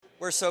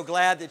We're so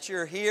glad that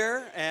you're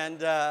here,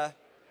 and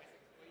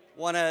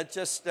want to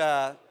just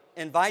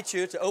invite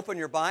you to open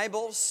your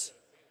Bibles,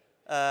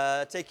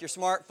 take your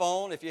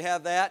smartphone if you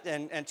have that,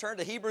 and turn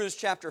to Hebrews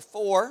chapter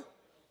 4.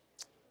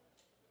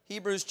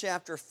 Hebrews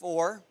chapter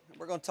 4.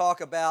 We're going to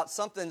talk about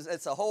something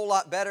that's a whole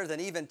lot better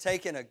than even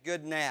taking a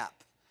good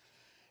nap.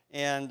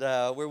 And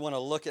we want to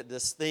look at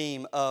this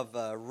theme of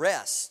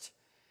rest.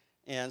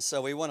 And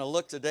so we want to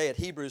look today at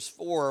Hebrews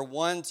 4,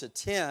 1 to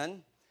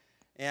 10.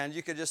 And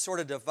you could just sort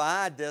of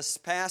divide this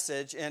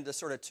passage into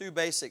sort of two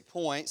basic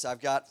points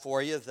I've got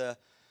for you.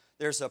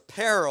 There's a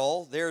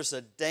peril, there's a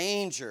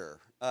danger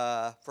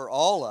for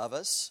all of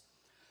us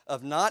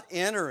of not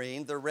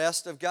entering the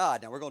rest of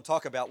God. Now, we're going to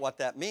talk about what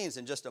that means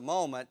in just a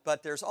moment,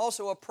 but there's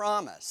also a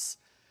promise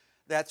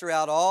that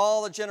throughout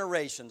all the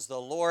generations, the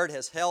Lord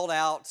has held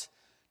out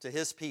to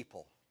His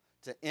people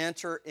to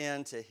enter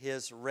into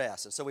His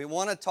rest. And so we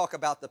want to talk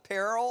about the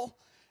peril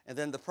and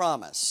then the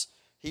promise.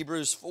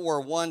 Hebrews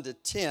 4, 1 to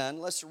 10.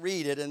 Let's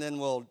read it and then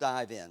we'll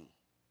dive in.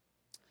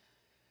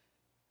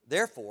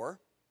 Therefore,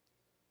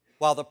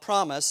 while the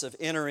promise of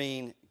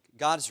entering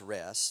God's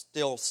rest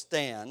still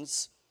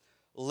stands,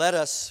 let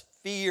us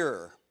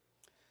fear,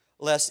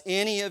 lest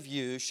any of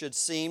you should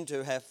seem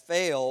to have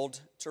failed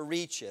to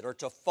reach it or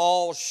to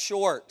fall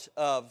short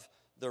of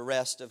the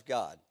rest of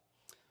God.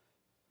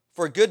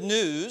 For good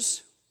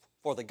news,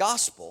 for the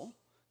gospel,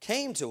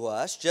 came to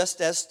us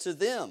just as to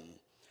them.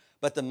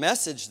 But the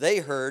message they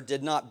heard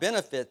did not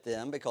benefit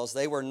them because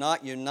they were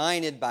not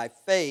united by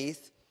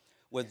faith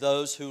with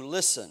those who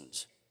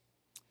listened.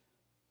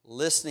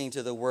 Listening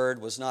to the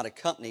word was not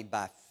accompanied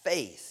by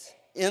faith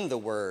in the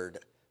word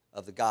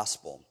of the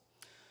gospel.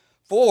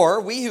 For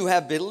we who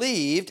have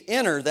believed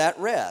enter that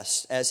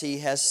rest, as he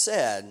has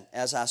said,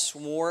 as I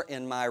swore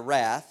in my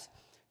wrath,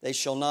 they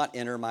shall not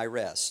enter my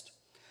rest.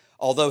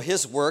 Although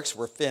his works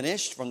were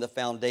finished from the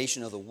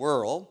foundation of the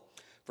world,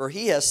 for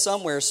he has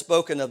somewhere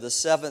spoken of the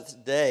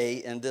seventh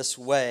day in this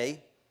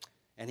way,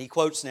 and he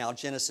quotes now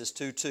Genesis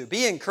 2:2.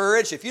 Be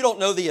encouraged. If you don't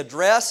know the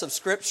address of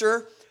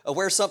Scripture, of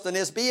where something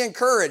is, be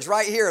encouraged.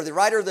 Right here, the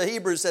writer of the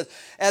Hebrews says,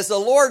 as the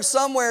Lord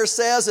somewhere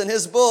says in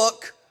his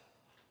book,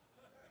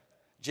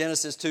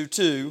 Genesis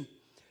 2:2,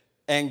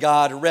 and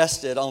God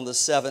rested on the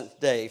seventh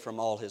day from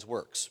all his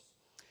works.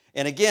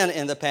 And again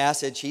in the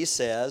passage he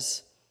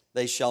says,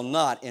 they shall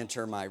not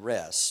enter my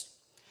rest.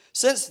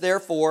 Since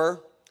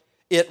therefore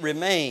it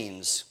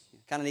remains,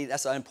 kind of neat,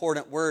 that's an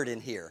important word in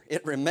here.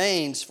 It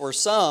remains for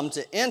some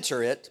to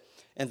enter it,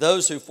 and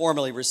those who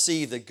formerly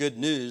received the good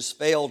news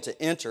failed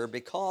to enter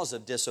because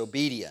of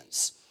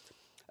disobedience.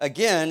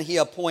 Again, he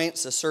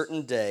appoints a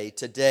certain day,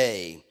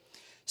 today,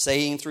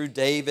 saying through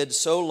David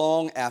so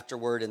long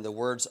afterward in the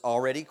words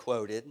already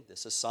quoted,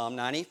 this is Psalm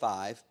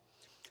 95,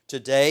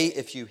 today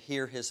if you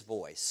hear his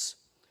voice,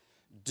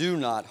 do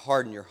not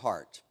harden your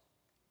heart.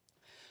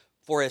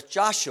 For if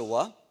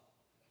Joshua,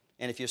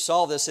 and if you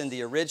saw this in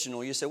the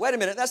original, you say, wait a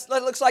minute, that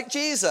looks like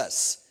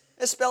Jesus.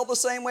 It's spelled the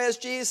same way as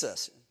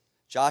Jesus.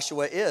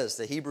 Joshua is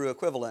the Hebrew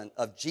equivalent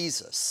of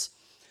Jesus.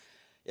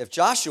 If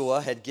Joshua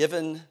had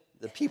given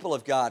the people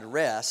of God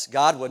rest,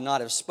 God would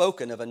not have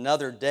spoken of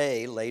another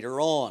day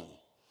later on.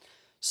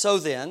 So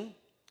then,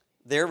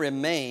 there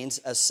remains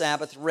a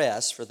Sabbath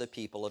rest for the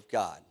people of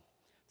God.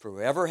 For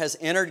whoever has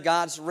entered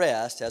God's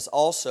rest has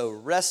also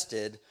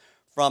rested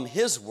from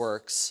his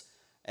works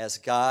as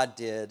God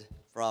did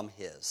from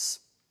his.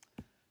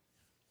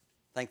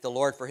 Thank the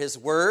Lord for his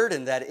word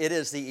and that it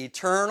is the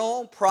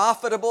eternal,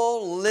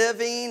 profitable,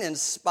 living,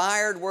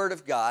 inspired word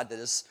of God that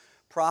is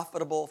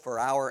profitable for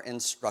our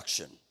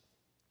instruction.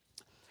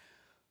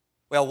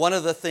 Well, one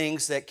of the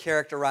things that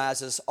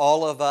characterizes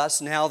all of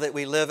us now that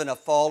we live in a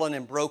fallen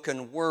and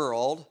broken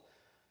world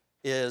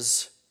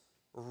is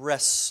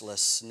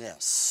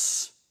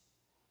restlessness.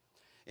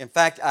 In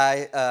fact,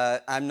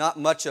 I'm not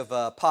much of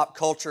a pop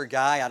culture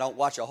guy. I don't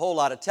watch a whole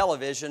lot of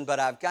television, but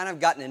I've kind of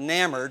gotten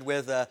enamored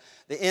with the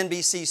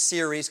NBC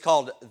series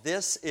called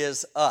This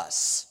Is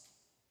Us.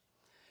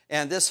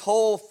 And this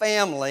whole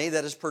family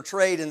that is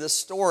portrayed in this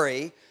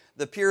story,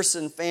 the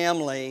Pearson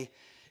family,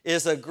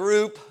 is a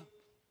group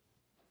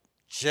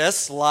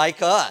just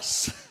like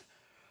us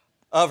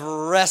of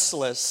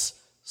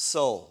restless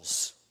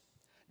souls.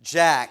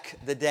 Jack,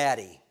 the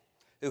daddy,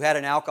 who had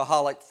an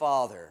alcoholic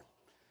father,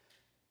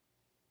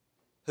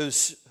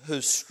 who's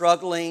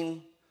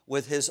struggling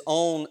with his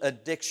own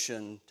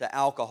addiction to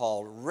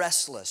alcohol,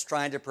 restless,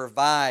 trying to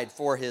provide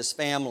for his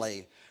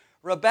family.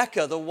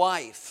 Rebecca, the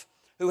wife,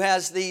 who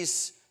has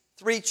these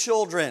 3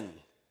 children.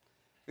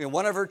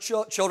 One of her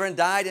children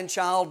died in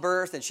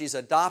childbirth, and she's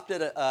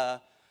adopted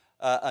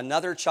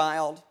another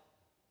child.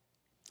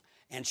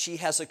 And she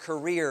has a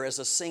career as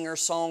a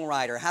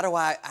singer-songwriter. How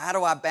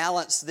do I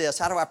balance this?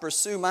 How do I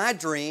pursue my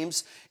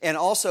dreams and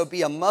also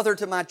be a mother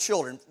to my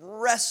children?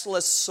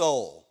 Restless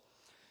soul.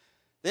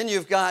 Then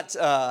you've got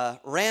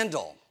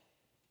Randall.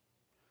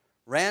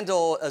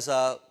 Randall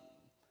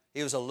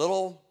he was a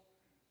little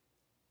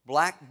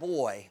black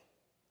boy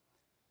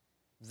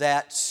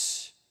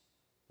that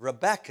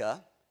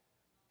Rebecca,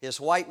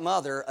 his white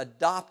mother,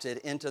 adopted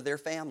into their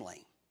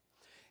family.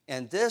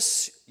 And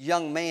this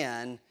young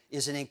man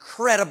is an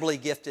incredibly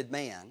gifted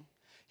man.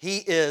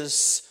 He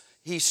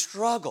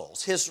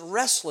struggles. His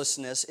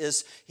restlessness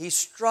is he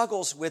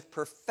struggles with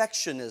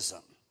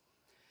perfectionism.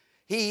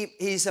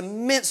 He's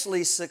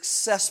immensely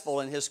successful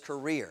in his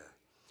career.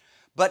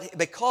 But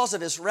because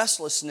of his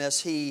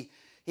restlessness, he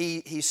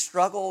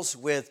struggles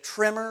with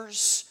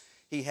tremors.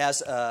 He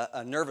has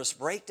a nervous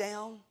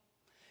breakdown.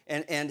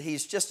 And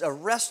he's just a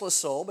restless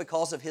soul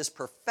because of his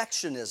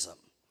perfectionism.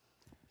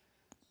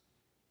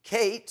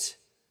 Kate,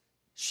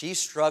 she's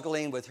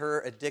struggling with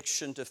her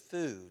addiction to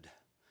food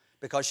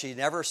because she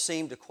never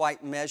seemed to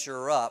quite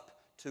measure up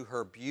to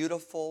her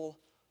beautiful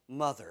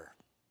mother.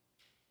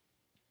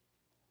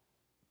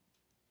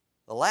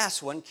 The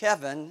last one,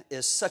 Kevin,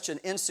 is such an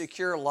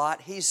insecure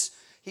lot. He's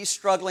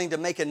struggling to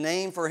make a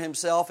name for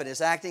himself in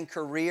his acting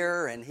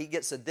career, and he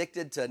gets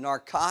addicted to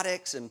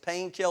narcotics and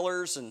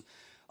painkillers and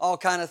all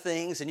kind of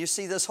things. And you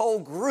see this whole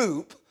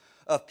group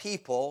of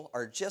people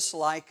are just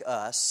like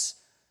us,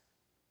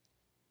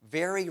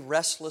 very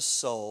restless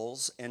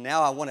souls. And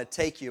now I want to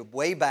take you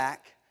way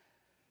back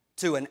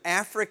to an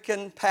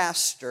African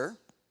pastor.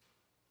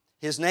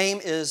 His name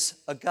is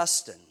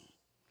Augustine.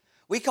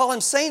 We call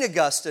him Saint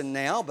Augustine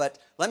now, but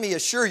let me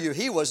assure you,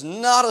 he was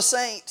not a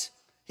saint.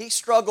 He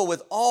struggled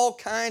with all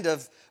kind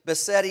of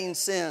besetting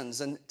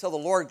sins until the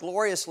Lord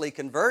gloriously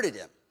converted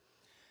him.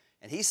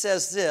 And he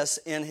says this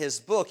in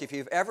his book. If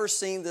you've ever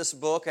seen this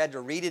book, I had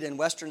to read it in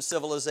Western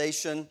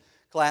civilization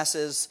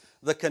classes,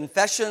 The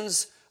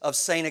Confessions of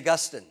St.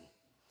 Augustine.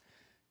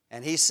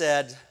 And he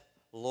said,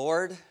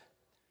 Lord,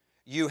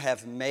 you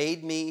have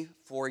made me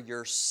for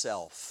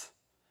yourself,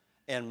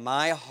 and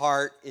my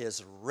heart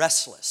is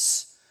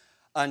restless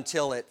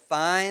until it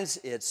finds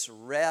its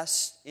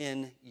rest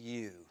in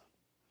you.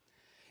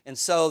 And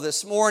so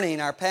this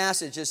morning, our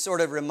passage is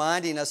sort of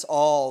reminding us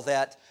all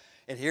that,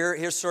 and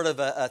here's sort of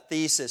a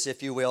thesis,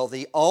 if you will,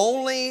 the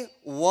only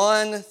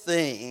one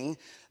thing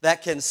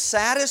that can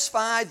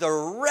satisfy the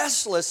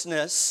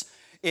restlessness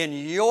in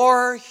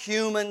your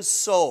human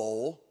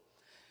soul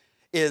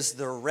is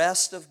the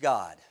rest of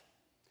God.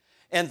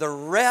 And the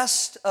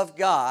rest of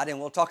God, and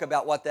we'll talk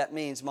about what that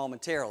means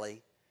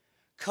momentarily,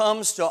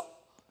 comes to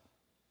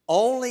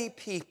only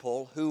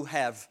people who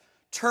have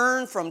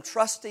turned from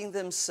trusting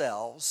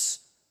themselves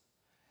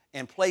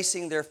and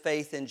placing their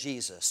faith in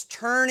Jesus.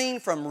 Turning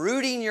from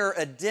rooting your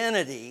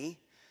identity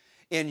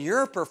in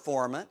your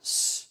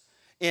performance,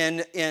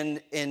 in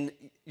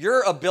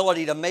your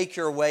ability to make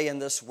your way in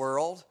this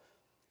world,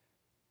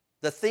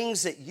 the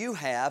things that you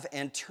have,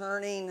 and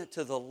turning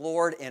to the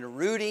Lord and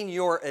rooting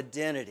your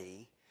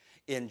identity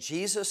in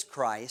Jesus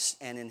Christ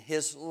and in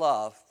His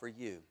love for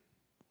you.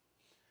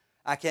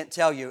 I can't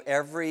tell you,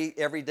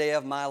 every day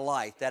of my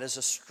life, that is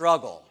a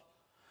struggle.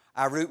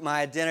 I root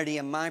my identity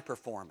in my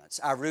performance.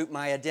 I root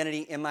my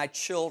identity in my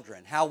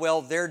children, how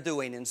well they're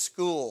doing in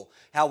school,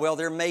 how well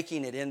they're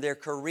making it in their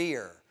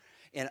career.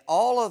 And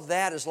all of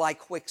that is like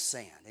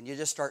quicksand, and you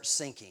just start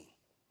sinking.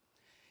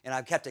 And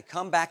I've had to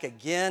come back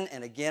again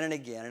and again and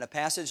again. And a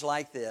passage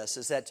like this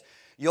is that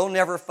you'll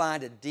never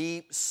find a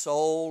deep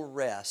soul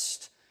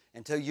rest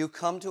until you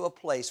come to a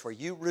place where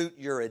you root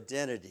your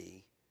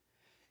identity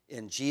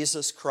in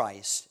Jesus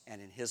Christ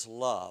and in His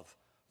love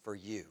for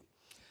you.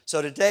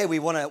 So today we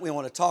want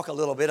to talk a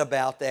little bit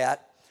about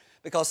that,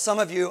 because some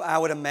of you, I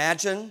would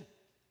imagine,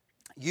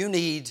 you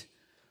need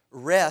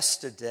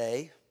rest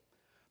today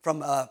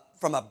from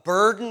a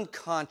burdened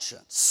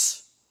conscience.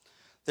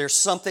 There's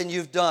something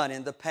you've done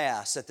in the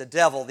past that the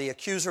devil, the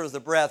accuser of the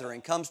brethren,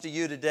 comes to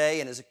you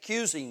today and is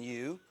accusing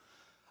you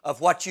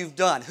of what you've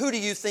done. Who do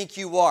you think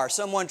you are?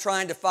 Someone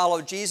trying to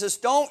follow Jesus?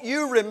 Don't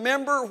you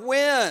remember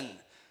when?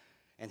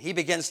 And he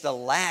begins to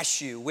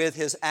lash you with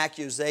his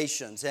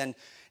accusations. And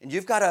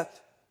you've got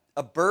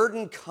a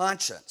burdened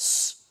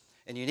conscience.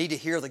 And you need to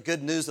hear the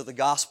good news of the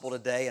gospel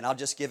today, and I'll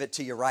just give it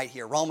to you right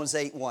here. Romans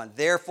 8:1.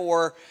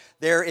 Therefore,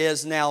 there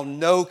is now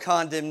no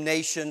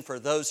condemnation for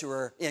those who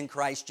are in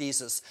Christ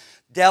Jesus.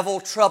 Devil,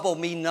 trouble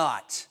me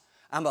not.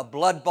 I'm a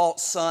blood-bought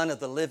son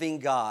of the living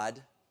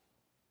God,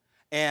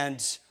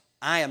 and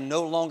I am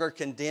no longer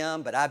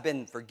condemned, but I've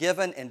been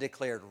forgiven and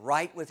declared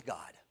right with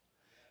God.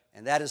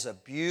 And that is a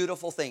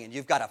beautiful thing, and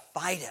you've got to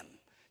fight him.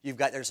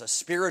 There's a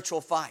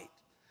spiritual fight.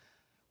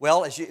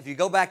 Well, if you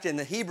go back to in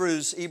the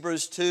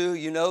Hebrews 2,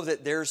 you know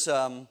that there's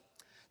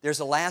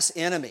a last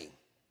enemy,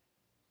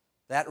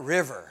 that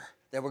river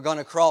that we're going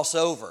to cross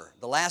over,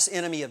 the last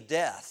enemy of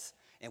death.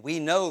 And we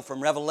know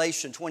from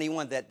Revelation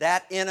 21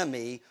 that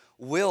enemy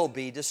will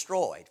be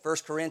destroyed. 1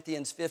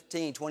 Corinthians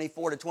 15,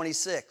 24 to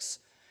 26,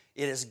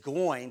 it is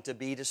going to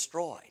be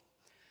destroyed.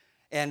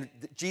 And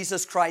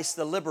Jesus Christ,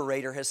 the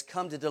liberator, has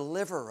come to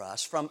deliver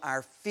us from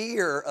our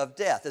fear of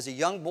death. As a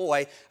young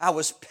boy, I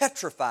was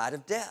petrified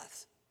of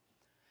death.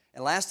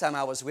 And last time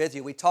I was with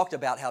you, we talked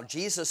about how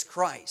Jesus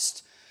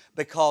Christ,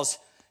 because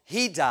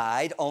He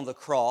died on the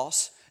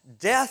cross,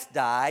 death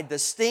died, the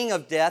sting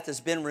of death has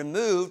been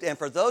removed, and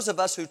for those of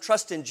us who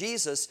trust in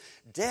Jesus,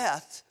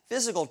 death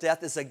physical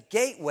death is a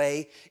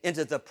gateway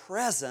into the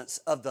presence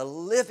of the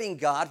living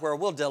God, where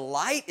we'll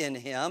delight in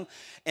Him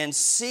and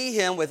see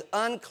Him with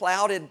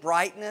unclouded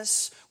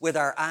brightness, with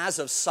our eyes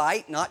of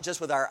sight, not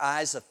just with our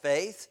eyes of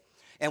faith.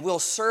 And we'll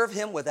serve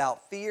Him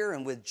without fear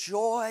and with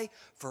joy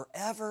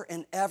forever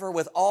and ever,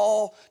 with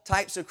all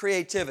types of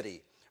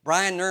creativity.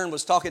 Brian Nern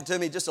was talking to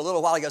me just a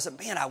little while ago. I said,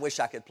 man, I wish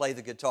I could play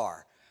the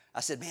guitar. I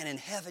said, man, in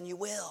heaven you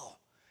will.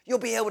 You'll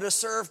be able to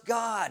serve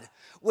God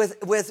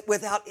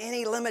without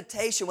any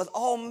limitation, with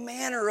all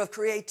manner of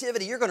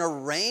creativity. You're going to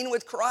reign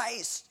with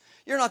Christ.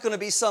 You're not going to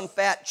be some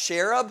fat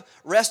cherub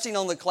resting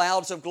on the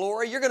clouds of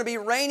glory. You're going to be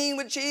reigning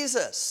with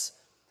Jesus.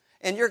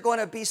 And you're going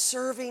to be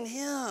serving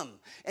Him.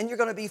 And you're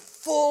going to be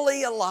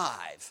fully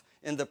alive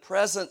in the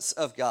presence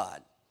of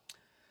God.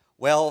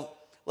 Well,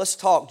 let's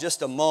talk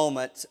just a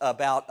moment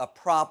about a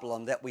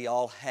problem that we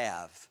all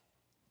have.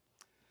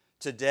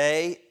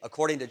 Today,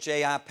 according to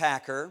J.I.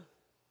 Packer,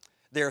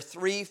 there are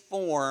 3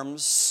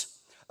 forms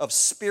of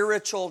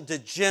spiritual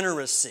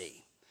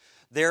degeneracy.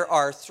 There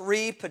are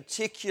 3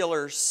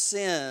 particular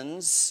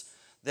sins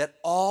that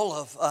all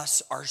of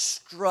us are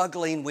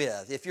struggling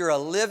with. If you're a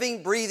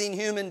living, breathing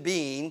human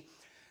being,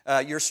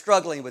 you're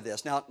struggling with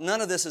this. Now,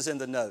 none of this is in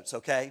the notes,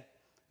 okay?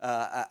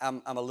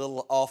 I'm a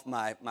little off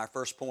my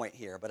first point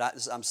here, but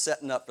I'm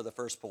setting up for the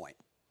first point.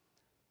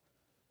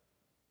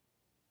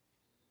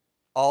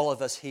 All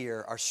of us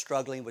here are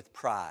struggling with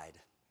pride.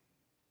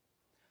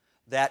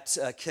 That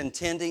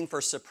contending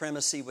for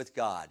supremacy with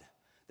God,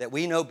 that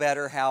we know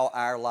better how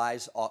our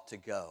lives ought to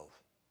go,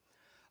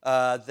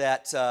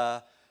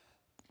 that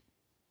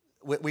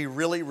we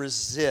really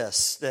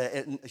resist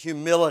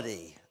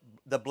humility,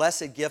 the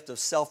blessed gift of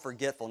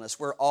self-forgetfulness.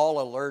 We're all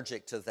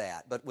allergic to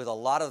that, but with a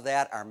lot of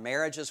that, our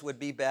marriages would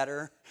be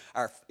better,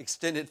 our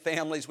extended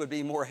families would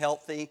be more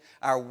healthy,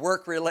 our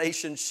work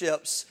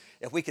relationships,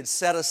 if we could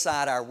set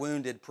aside our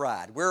wounded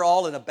pride. We're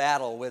all in a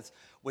battle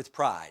with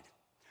pride.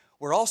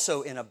 We're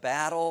also in a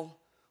battle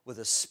with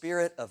a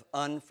spirit of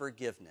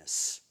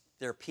unforgiveness.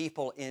 There are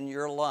people in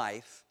your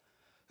life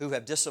who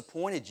have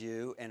disappointed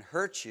you and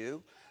hurt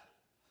you.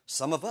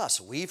 Some of us,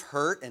 we've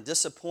hurt and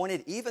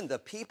disappointed even the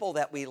people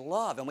that we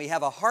love, and we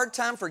have a hard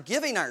time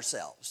forgiving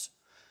ourselves.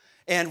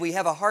 And we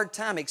have a hard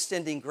time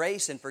extending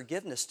grace and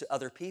forgiveness to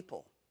other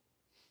people.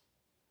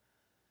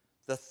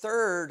 The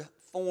third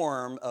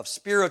form of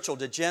spiritual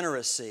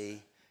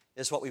degeneracy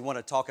is what we want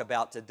to talk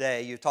about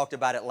today. You talked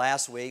about it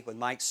last week with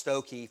Mike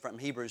Stokey from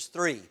Hebrews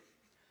 3.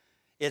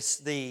 It's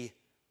the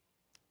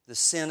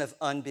sin of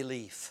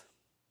unbelief,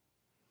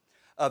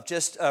 of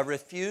just a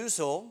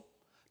refusal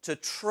to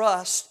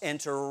trust and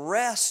to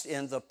rest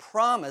in the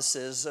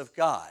promises of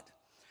God.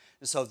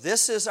 And so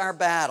this is our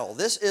battle.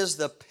 This is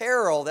the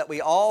peril that we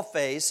all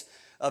face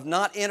of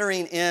not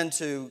entering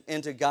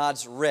into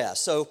God's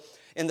rest. So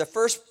in the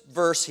first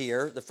verse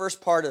here, the first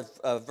part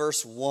of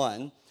verse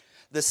 1,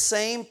 the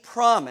same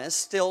promise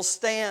still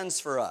stands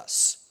for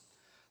us.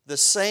 The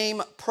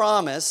same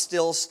promise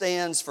still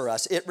stands for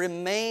us. It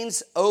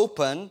remains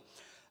open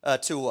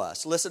to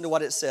us. Listen to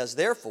what it says.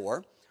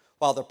 Therefore,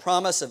 while the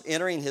promise of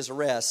entering His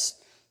rest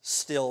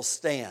still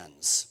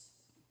stands.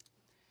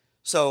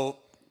 So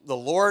the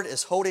Lord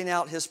is holding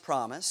out His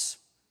promise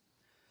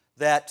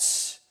that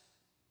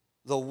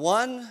the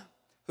one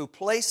who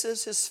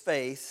places his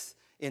faith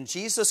in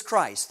Jesus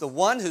Christ, the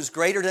one who's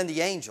greater than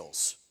the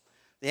angels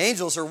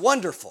are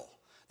wonderful.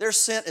 They're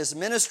sent as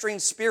ministering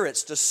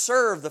spirits to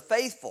serve the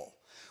faithful.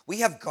 We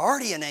have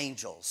guardian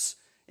angels.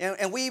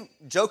 And we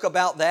joke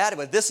about that,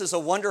 but this is a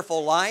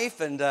wonderful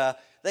life, and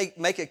they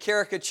make a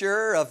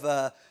caricature of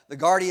the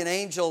guardian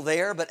angel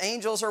there, but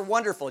angels are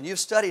wonderful. And you've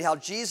studied how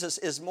Jesus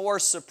is more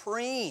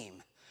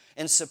supreme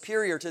and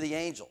superior to the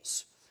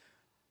angels.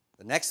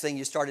 The next thing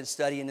you started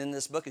studying in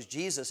this book is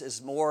Jesus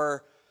is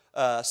more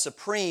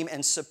supreme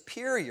and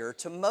superior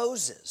to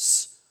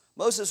Moses.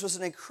 Moses was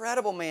an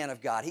incredible man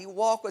of God. He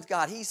walked with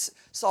God. He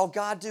saw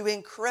God do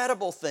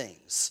incredible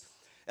things.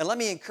 And let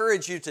me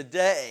encourage you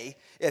today,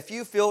 if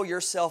you feel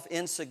yourself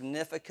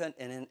insignificant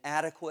and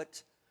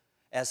inadequate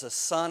as a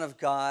son of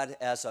God,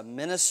 as a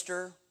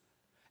minister,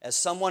 as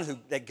someone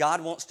that God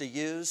wants to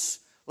use,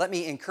 let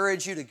me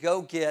encourage you to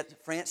go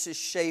get Francis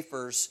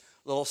Schaeffer's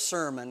little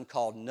sermon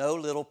called No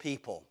Little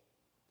People.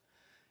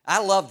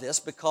 I love this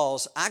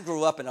because I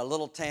grew up in a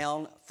little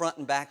town, front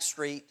and back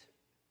street,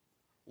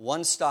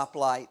 one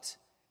stoplight.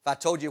 If I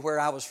told you where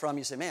I was from,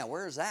 you'd say, man,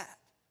 where is that?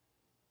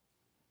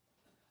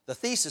 The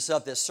thesis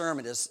of this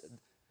sermon is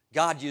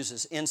God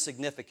uses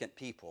insignificant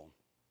people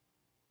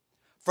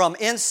from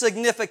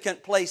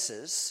insignificant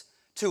places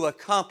to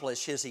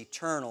accomplish His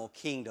eternal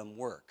kingdom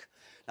work.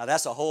 Now,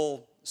 that's a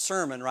whole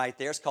sermon right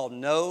there. It's called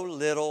No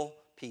Little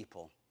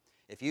People.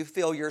 If you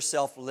feel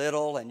yourself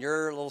little and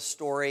your little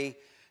story,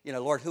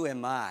 Lord, who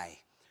am I?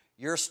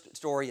 Your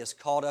story is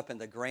caught up in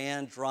the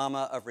grand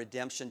drama of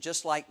redemption,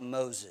 just like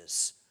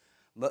Moses.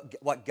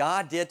 What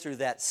God did through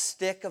that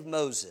stick of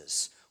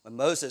Moses, when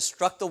Moses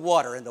struck the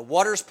water and the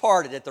waters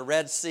parted at the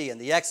Red Sea in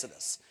the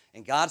Exodus,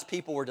 and God's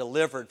people were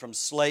delivered from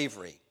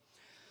slavery.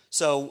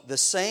 So the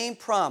same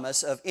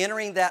promise of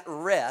entering that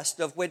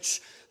rest, of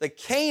which the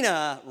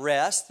Cana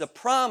rest, the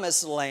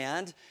promised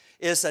land,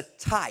 is a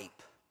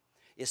type,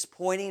 is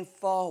pointing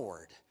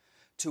forward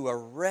to a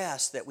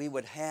rest that we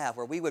would have,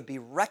 where we would be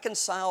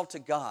reconciled to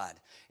God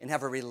and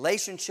have a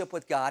relationship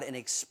with God and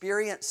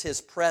experience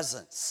His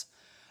presence.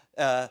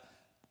 A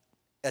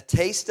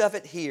taste of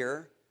it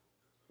here,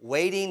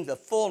 waiting the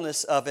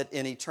fullness of it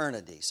in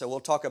eternity. So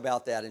we'll talk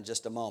about that in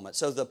just a moment.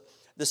 So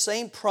the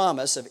same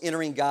promise of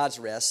entering God's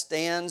rest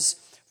stands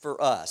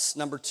for us.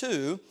 Number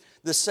two,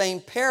 the same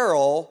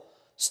peril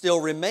still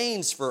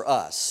remains for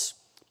us.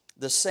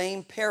 The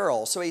same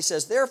peril. So he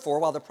says, therefore,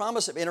 while the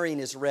promise of entering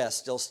His rest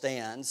still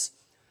stands,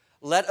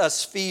 let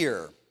us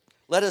fear.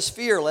 Let us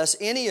fear lest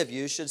any of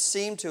you should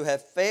seem to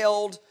have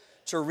failed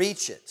to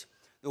reach it.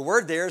 The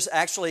word there is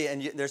actually,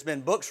 and there's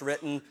been books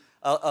written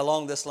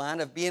along this line,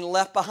 of being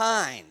left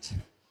behind.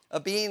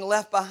 Of being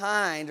left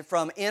behind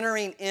from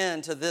entering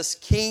into this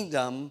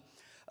kingdom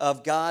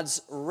of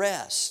God's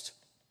rest.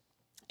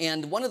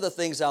 And one of the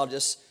things I'll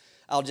just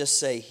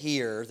say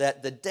here,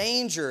 that the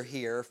danger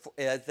here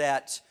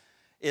that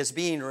is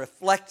being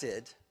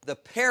reflected, the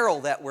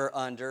peril that we're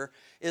under,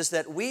 is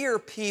that we are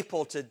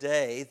people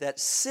today that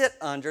sit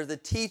under the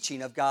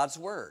teaching of God's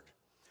Word.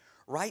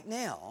 Right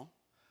now,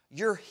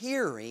 you're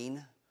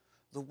hearing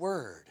the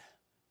Word.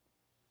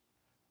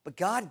 But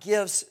God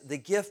gives the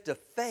gift of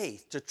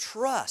faith to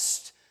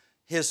trust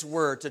His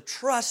Word, to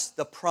trust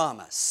the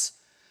promise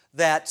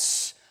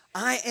that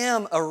I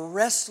am a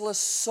restless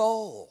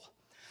soul.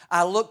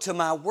 I look to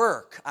my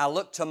work. I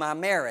look to my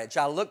marriage.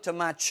 I look to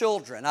my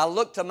children. I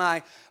look to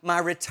my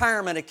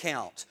retirement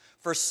account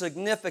for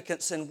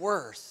significance and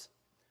worth.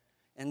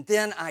 And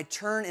then I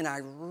turn and I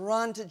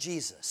run to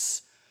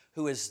Jesus,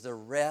 who is the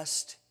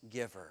rest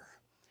giver.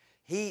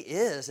 He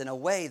is, in a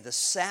way, the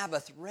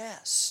Sabbath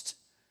rest.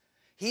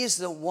 He's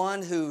the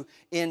one who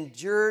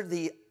endured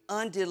the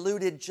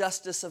undiluted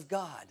justice of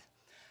God.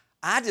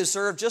 I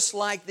deserve, just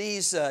like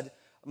these,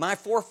 my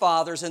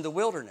forefathers in the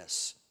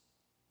wilderness.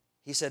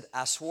 He said,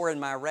 I swore in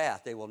my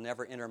wrath, they will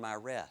never enter my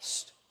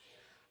rest.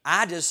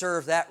 I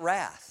deserve that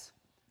wrath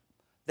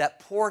that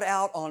poured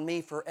out on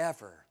me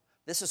forever.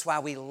 This is why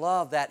we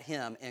love that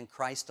hymn, In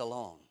Christ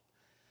Alone.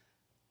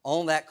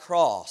 On that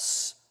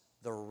cross,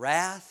 the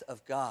wrath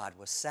of God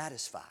was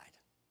satisfied.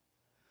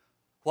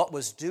 What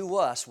was due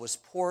us was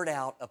poured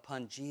out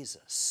upon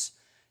Jesus.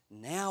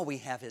 Now we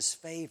have His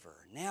favor.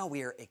 Now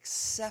we are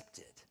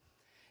accepted.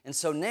 And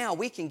so now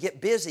we can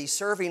get busy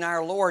serving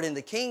our Lord in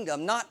the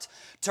kingdom, not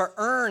to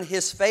earn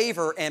His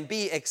favor and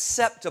be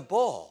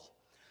acceptable,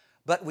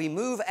 but we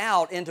move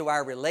out into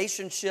our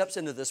relationships,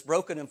 into this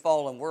broken and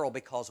fallen world,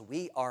 because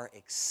we are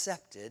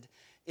accepted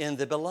in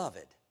the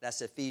beloved.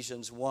 That's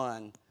Ephesians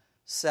 1:7.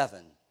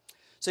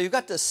 So you've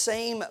got the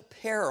same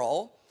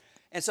peril.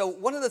 And so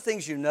one of the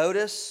things you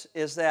notice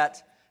is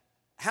that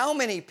how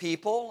many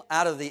people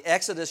out of the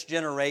Exodus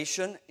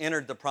generation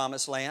entered the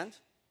promised land?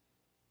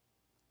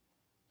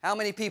 How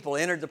many people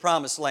entered the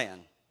promised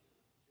land?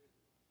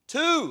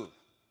 2.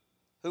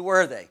 Who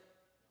were they?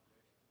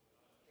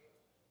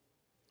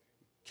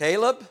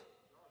 Caleb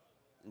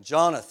and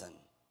Jonathan.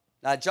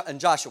 And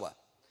Joshua.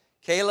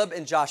 Caleb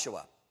and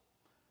Joshua.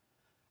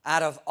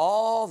 Out of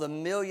all the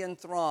million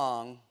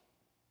throng,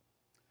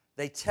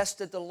 they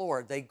tested the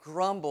Lord. They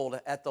grumbled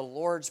at the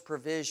Lord's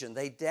provision.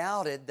 They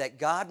doubted that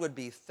God would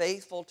be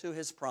faithful to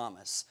His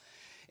promise.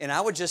 And I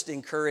would just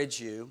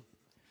encourage you,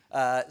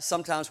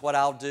 sometimes what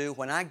I'll do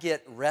when I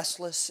get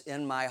restless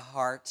in my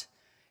heart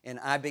and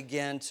I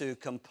begin to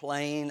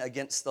complain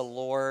against the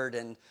Lord,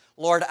 and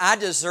Lord, I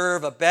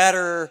deserve a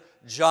better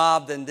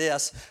job than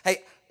this.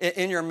 Hey,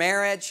 in your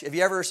marriage, have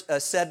you ever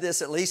said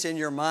this, at least in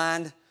your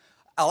mind?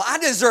 Oh, I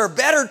deserve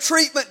better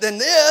treatment than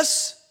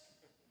this.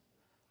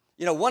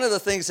 You know, one of the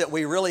things that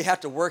we really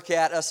have to work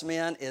at, us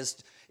men,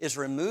 is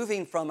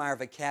removing from our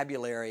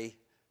vocabulary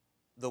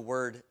the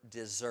word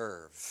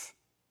deserve.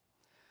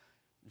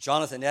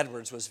 Jonathan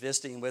Edwards was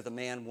visiting with a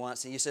man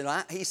once, and he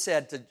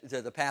said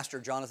to the pastor,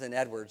 Jonathan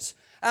Edwards,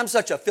 I'm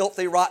such a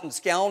filthy, rotten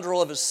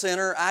scoundrel of a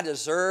sinner, I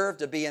deserve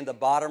to be in the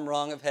bottom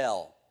rung of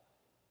hell.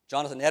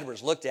 Jonathan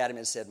Edwards looked at him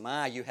and said,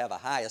 my, you have a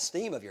high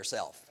esteem of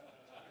yourself.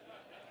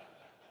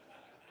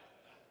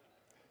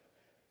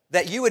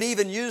 That you would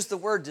even use the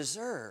word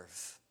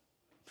deserve.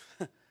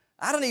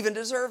 I don't even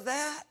deserve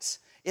that.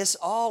 It's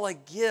all a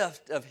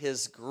gift of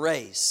His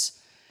grace.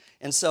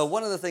 And so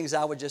one of the things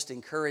I would just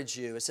encourage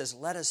you, it says,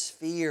 let us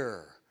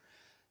fear.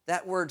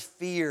 That word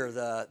fear,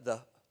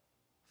 the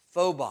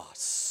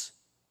phobos,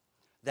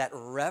 that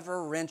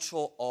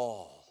reverential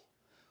awe.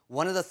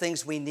 One of the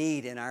things we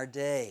need in our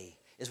day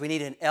is we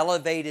need an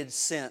elevated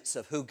sense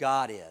of who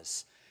God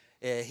is.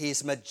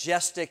 He's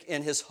majestic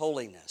in His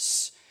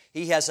holiness.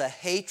 He has a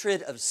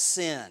hatred of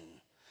sin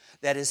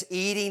that is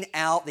eating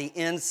out the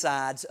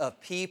insides of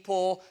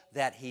people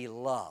that He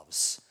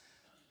loves.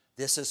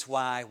 This is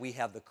why we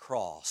have the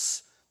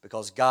cross,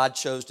 because God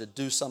chose to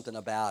do something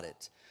about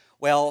it.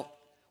 Well,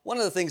 one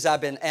of the things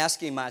I've been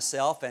asking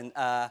myself, and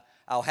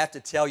I'll have to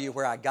tell you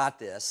where I got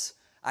this.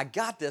 I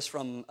got this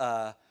from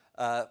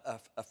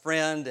a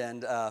friend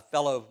and a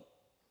fellow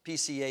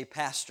PCA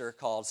pastor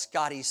called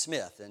Scotty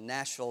Smith in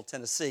Nashville,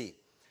 Tennessee.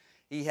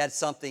 He had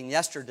something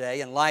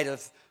yesterday in light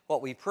of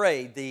what we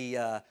prayed,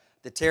 the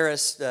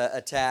terrorist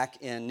attack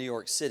in New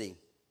York City.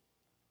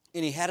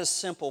 And he had a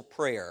simple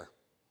prayer.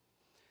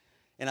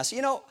 And I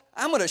said,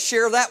 I'm going to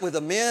share that with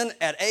the men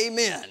at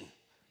Amen,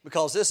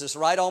 because this is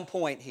right on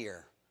point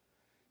here.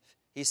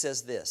 He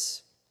says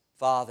this: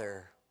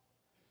 Father,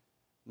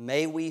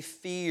 may we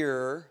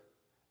fear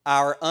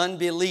our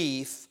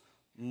unbelief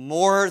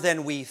more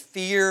than we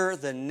fear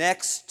the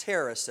next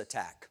terrorist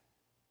attack.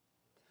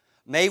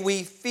 May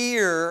we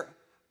fear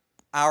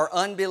our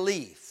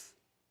unbelief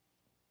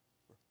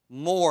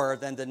more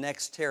than the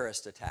next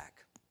terrorist attack.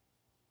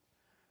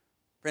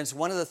 Friends,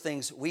 one of the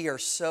things, we are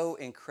so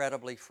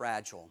incredibly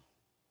fragile.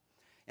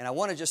 And I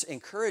want to just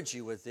encourage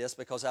you with this,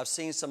 because I've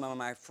seen some of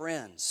my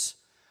friends,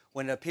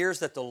 when it appears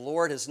that the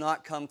Lord has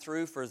not come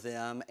through for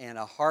them, and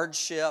a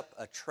hardship,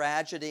 a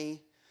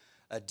tragedy,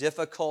 a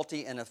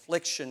difficulty, an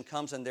affliction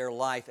comes in their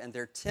life, and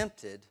they're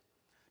tempted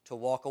to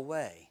walk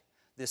away.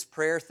 This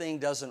prayer thing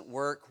doesn't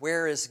work.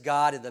 Where is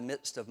God in the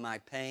midst of my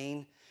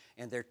pain?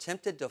 And they're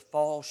tempted to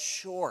fall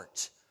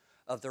short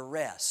of the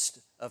rest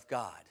of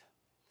God.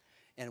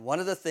 And one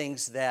of the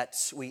things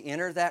that we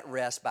enter that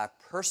rest by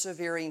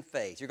persevering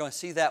faith. You're going to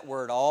see that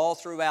word all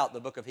throughout the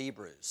book of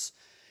Hebrews.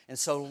 And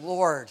so,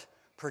 Lord,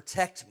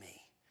 protect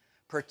me,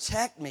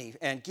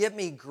 and give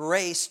me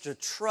grace to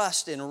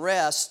trust and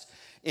rest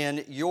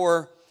in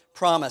your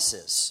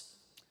promises.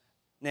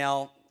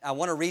 Now, I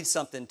want to read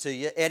something to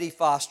you. Eddie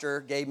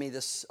Foster gave me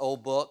this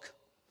old book.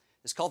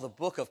 It's called the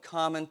Book of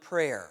Common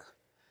Prayer.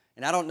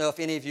 And I don't know if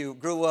any of you who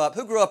grew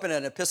up in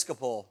an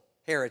Episcopal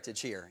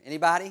heritage here?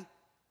 Anybody?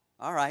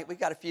 All right, we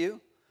got a few.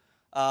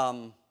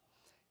 Can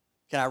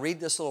I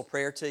read this little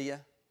prayer to you?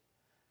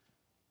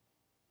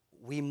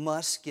 We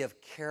must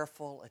give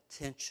careful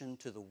attention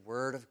to the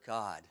Word of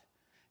God.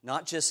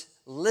 Not just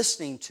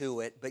listening to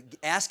it, but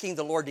asking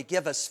the Lord to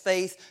give us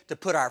faith to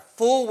put our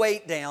full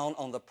weight down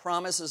on the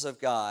promises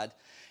of God.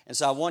 And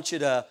so I want you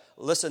to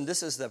listen.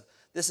 This is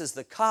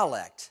the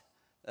collect,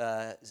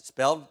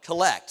 spelled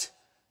collect.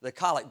 The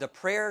collect, the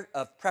prayer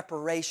of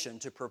preparation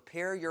to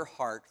prepare your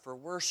heart for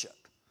worship.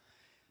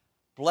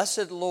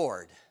 Blessed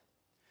Lord,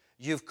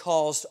 you've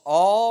caused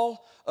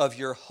all of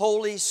your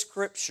holy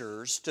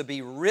scriptures to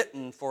be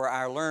written for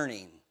our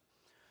learning.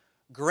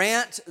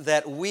 Grant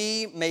that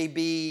we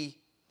may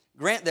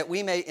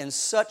in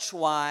such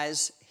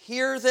wise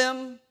hear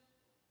them,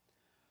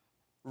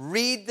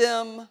 read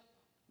them,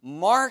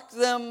 mark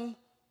them,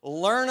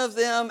 learn of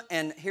them,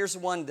 and here's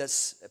one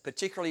that's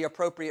particularly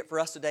appropriate for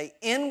us today: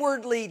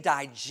 inwardly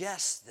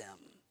digest them.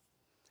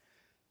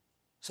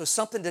 So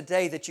something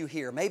today that you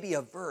hear, maybe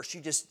a verse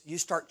you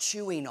start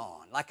chewing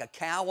on like a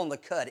cow on the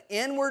cud.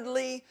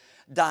 Inwardly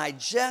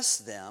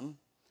digest them,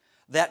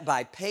 that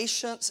by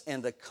patience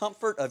and the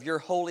comfort of your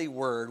holy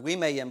word we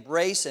may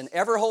embrace and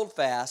ever hold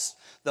fast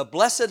the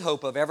blessed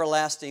hope of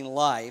everlasting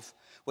life,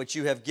 which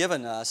you have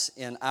given us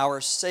in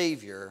our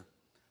Savior,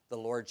 the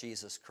Lord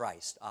Jesus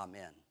Christ.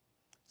 Amen.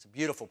 It's a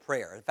beautiful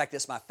prayer. In fact,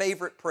 it's my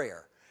favorite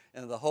prayer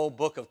in the whole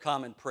Book of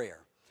Common Prayer.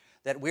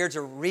 That we're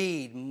to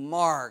read,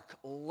 mark,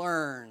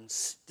 learn,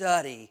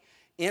 study,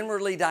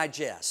 inwardly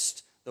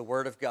digest the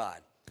Word of God.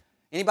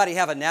 Anybody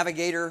have a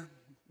navigator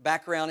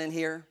background in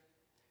here?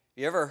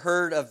 You ever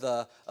heard of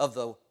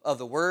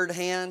the word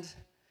hand?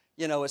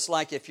 It's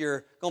like if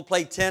you're going to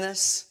play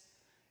tennis,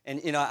 and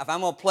if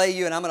I'm going to play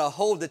you and I'm going to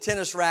hold the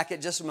tennis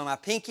racket just with my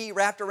pinky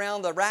wrapped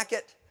around the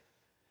racket,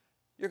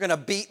 you're going to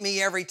beat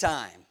me every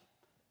time.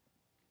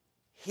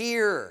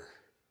 Hear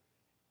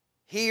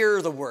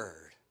the Word.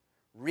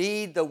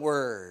 Read the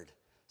Word,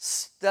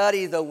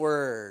 study the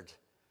Word,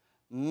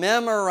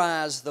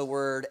 memorize the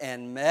Word,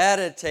 and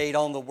meditate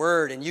on the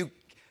Word. And you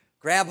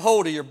grab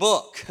hold of your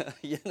book,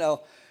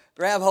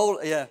 grab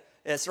hold, yeah,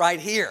 it's right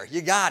here.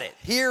 You got it.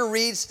 Hear,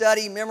 read,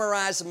 study,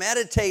 memorize,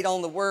 meditate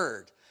on the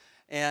Word.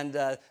 And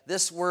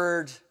this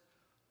Word,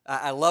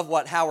 I love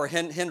what Howard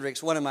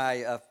Hendricks, one of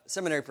my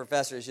seminary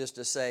professors, used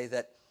to say,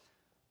 that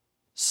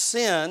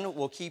sin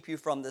will keep you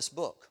from this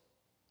book,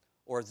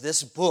 or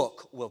this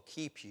book will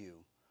keep you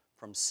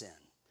from sin.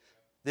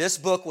 This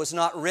book was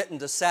not written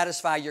to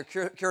satisfy your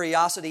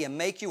curiosity and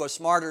make you a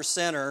smarter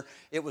sinner.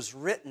 It was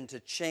written to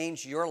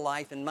change your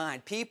life and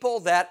mine.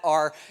 People that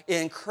are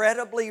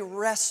incredibly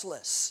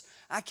restless.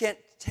 I can't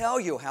tell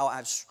you how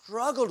I've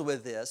struggled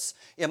with this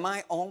in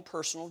my own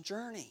personal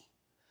journey.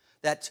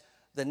 That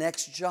the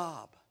next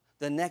job,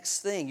 the next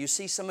thing. You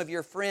see some of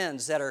your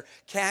friends that are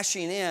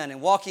cashing in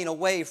and walking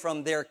away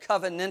from their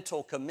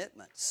covenantal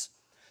commitments,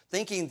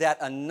 thinking that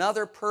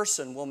another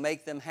person will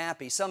make them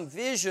happy. Some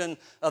vision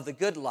of the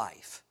good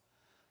life.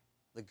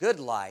 The good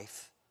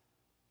life,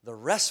 the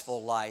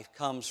restful life,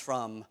 comes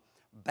from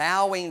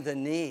bowing the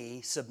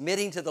knee,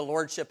 submitting to the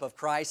lordship of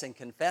Christ, and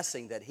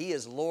confessing that He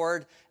is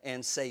Lord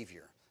and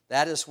Savior.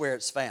 That is where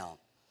it's found.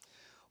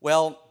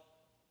 Well,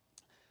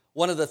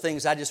 one of the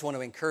things I just want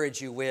to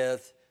encourage you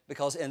with,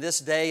 because in this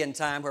day and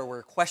time where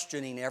we're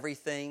questioning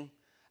everything,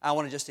 I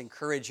want to just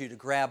encourage you to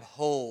grab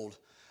hold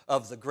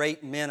of the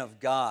great men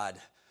of God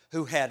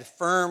who had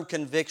firm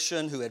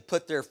conviction, who had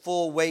put their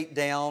full weight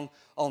down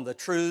on the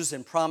truths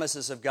and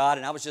promises of God.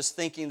 And I was just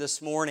thinking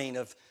this morning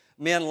of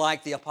men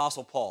like the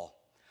Apostle Paul.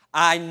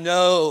 I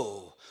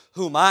know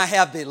whom I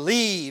have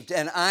believed,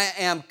 and I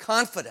am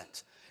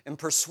confident and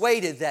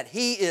persuaded that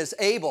he is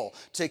able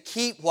to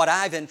keep what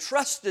I've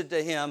entrusted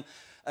to him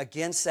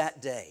against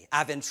that day.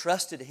 I've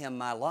entrusted to him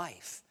my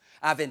life.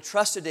 I've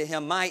entrusted to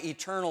him my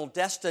eternal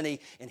destiny,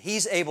 and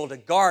he's able to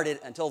guard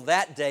it until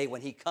that day when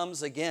he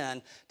comes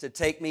again to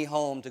take me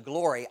home to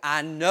glory.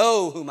 I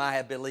know whom I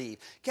have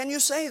believed. Can you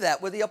say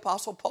that with the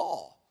Apostle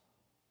Paul?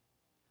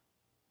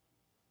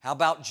 How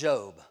about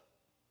Job?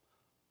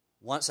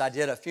 Once I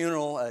did a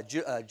funeral,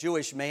 a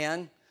Jewish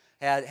man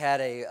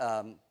had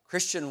a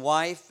Christian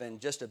wife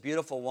and just a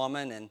beautiful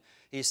woman, and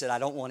he said, I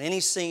don't want any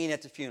singing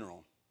at the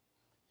funeral.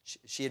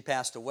 She had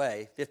passed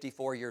away,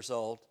 54 years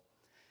old.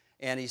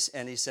 And he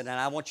said, and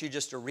I want you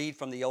just to read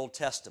from the Old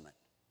Testament.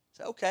 I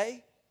said,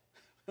 okay.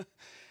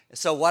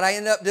 So what I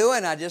ended up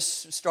doing, I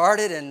just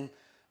started and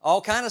all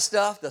kind of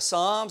stuff, the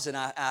Psalms, and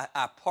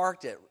I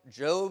parked at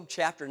Job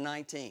chapter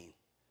 19.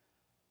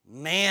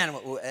 Man,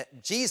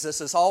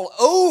 Jesus is all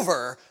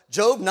over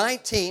Job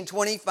 19,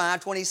 25,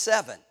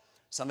 27.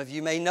 Some of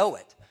you may know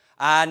it.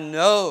 I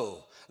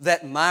know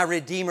that my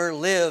Redeemer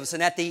lives,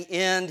 and at the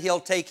end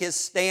he'll take his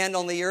stand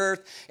on the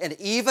earth, and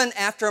even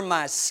after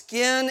my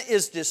skin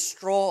is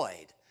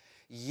destroyed,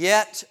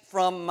 yet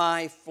from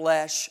my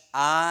flesh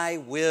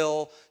I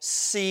will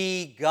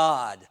see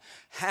God.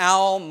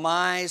 How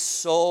my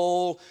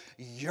soul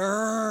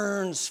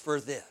yearns for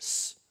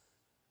this.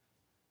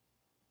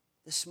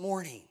 This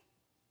morning,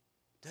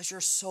 does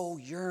your soul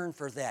yearn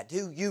for that?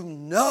 Do you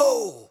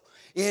know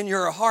in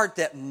your heart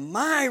that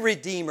my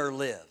Redeemer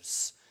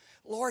lives?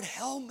 Lord,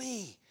 help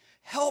me.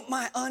 Help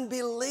my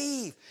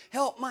unbelief.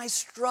 Help my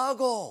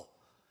struggle.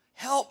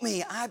 Help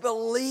me, I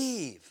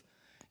believe.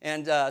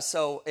 And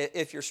so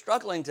if you're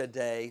struggling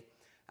today,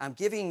 I'm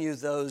giving you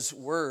those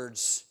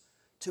words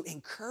to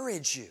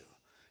encourage you,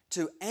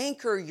 to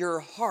anchor your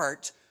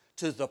heart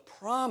to the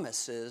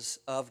promises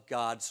of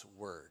God's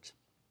Word.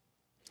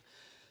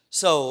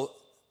 So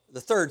the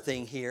third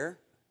thing here,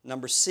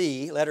 number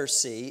C, letter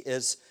C,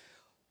 is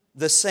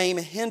the same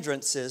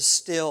hindrances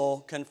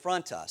still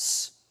confront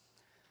us.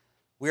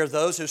 We are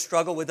those who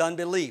struggle with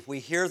unbelief. We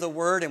hear the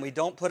Word and we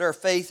don't put our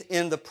faith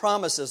in the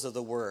promises of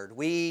the Word.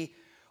 We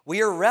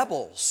are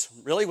rebels,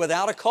 really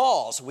without a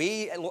cause.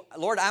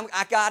 Lord,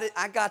 I got it.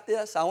 I got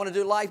this. I want to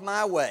do life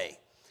my way.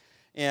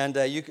 And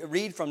you can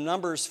read from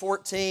Numbers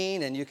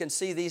 14, and you can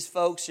see these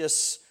folks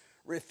just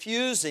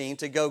refusing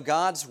to go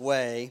God's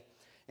way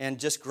and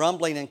just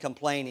grumbling and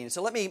complaining.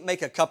 So let me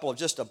make a couple of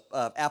just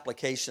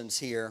applications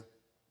here.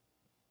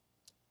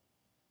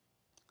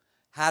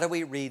 How do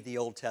we read the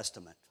Old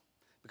Testament?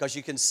 Because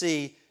you can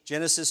see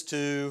Genesis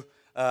 2,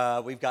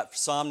 we've got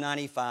Psalm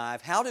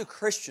 95. How do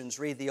Christians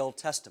read the Old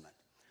Testament?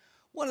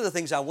 One of the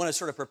things I want to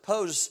sort of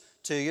propose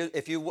to you,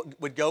 if you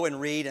would go and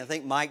read, and I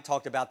think Mike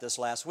talked about this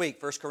last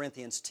week, 1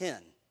 Corinthians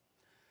 10,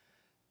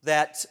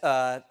 that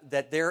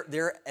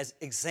they're as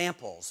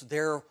examples,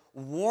 they're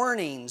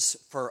warnings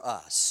for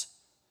us.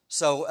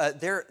 So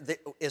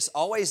it's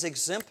always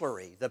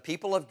exemplary. The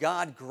people of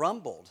God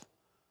grumbled,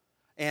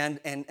 and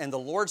the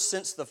Lord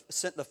sent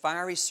the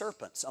fiery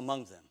serpents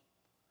among them.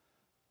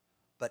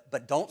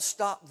 But don't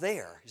stop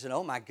there. He said,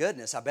 oh my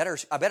goodness, I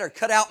better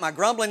cut out my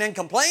grumbling and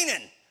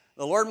complaining.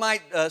 The Lord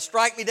might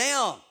strike me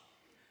down.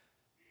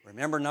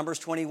 Remember Numbers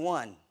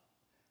 21.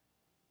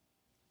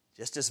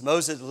 Just as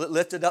Moses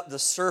lifted up the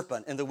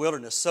serpent in the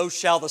wilderness, so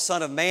shall the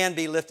Son of Man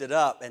be lifted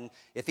up. And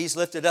if he's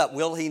lifted up,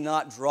 will he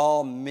not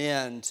draw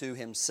men to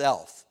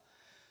himself?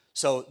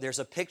 So there's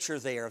a picture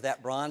there of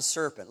that bronze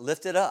serpent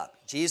lifted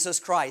up.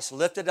 Jesus Christ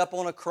lifted up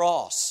on a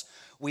cross.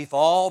 We've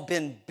all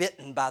been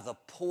bitten by the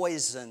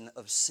poison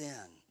of sin.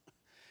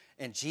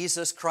 And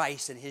Jesus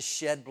Christ and his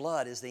shed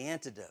blood is the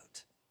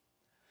antidote.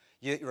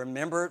 You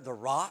remember the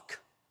rock?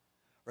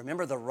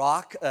 Remember the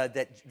rock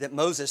that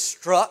Moses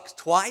struck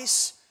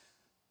twice?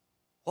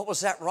 What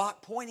was that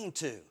rock pointing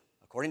to?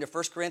 According to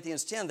 1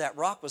 Corinthians 10, that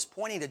rock was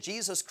pointing to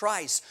Jesus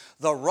Christ,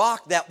 the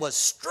rock that was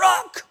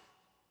struck.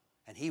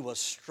 And he was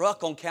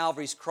struck on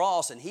Calvary's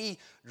cross, and he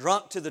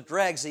drunk to the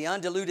dregs the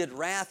undiluted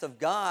wrath of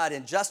God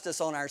and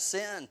justice on our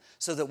sin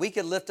so that we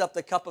could lift up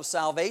the cup of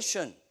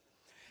salvation.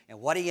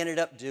 And what he ended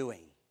up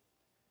doing,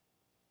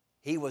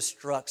 he was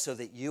struck so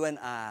that you and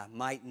I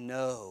might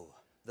know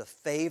the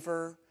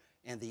favor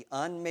and the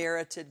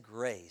unmerited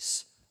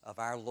grace of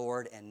our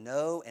Lord and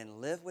know and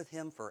live with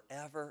him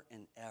forever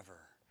and ever.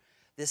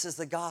 This is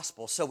the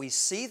gospel. So we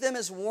see them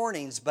as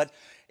warnings, but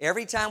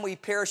every time we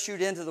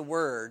parachute into the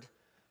Word,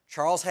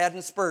 Charles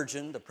Haddon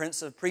Spurgeon, the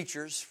Prince of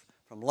Preachers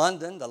from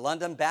London, the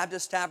London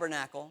Baptist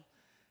Tabernacle,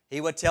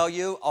 he would tell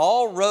you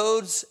all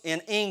roads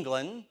in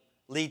England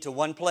lead to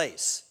one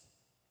place.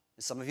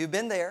 And some of you have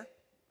been there,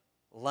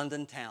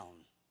 London town.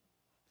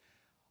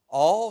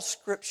 All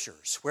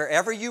scriptures,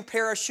 wherever you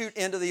parachute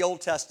into the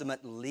Old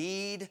Testament,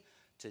 lead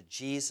to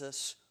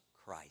Jesus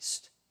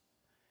Christ.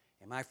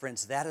 And my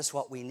friends, that is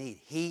what we need.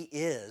 He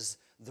is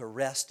the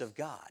rest of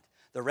God.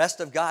 The rest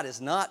of God is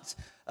not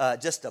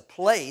just a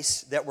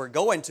place that we're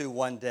going to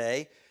one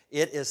day.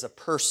 It is a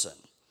person.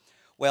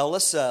 Well,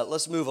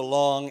 let's move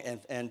along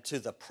and to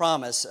the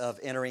promise of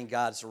entering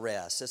God's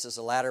rest. This is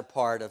the latter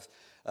part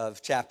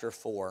of chapter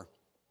 4.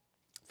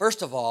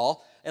 First of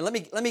all, and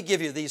let me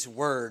give you these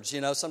words.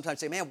 You know, sometimes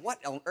say, man,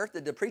 what on earth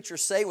did the preacher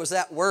say was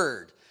that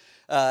word?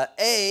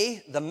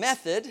 A, the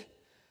method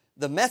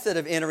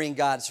of entering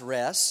God's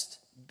rest.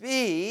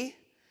 B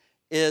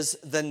is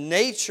the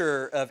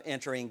nature of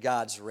entering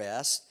God's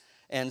rest.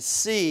 And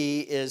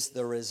C is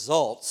the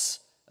results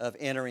of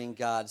entering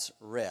God's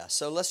rest.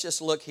 So let's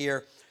just look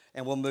here,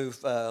 and we'll move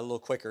a little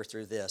quicker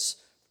through this.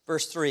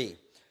 Verse 3,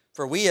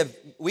 for we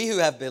who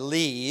have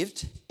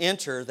believed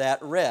enter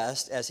that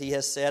rest, as he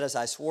has said, as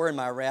I swore in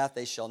my wrath,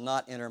 they shall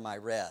not enter my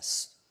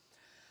rest.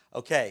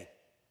 Okay,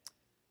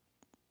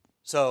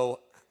 so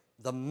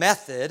the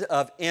method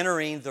of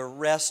entering the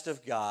rest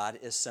of God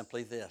is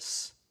simply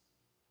this: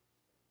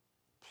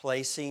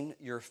 placing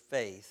your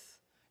faith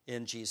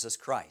in Jesus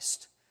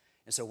Christ.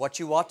 And so what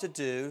you ought to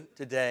do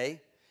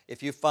today,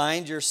 if you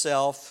find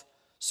yourself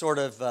sort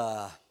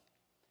of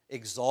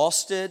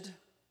exhausted,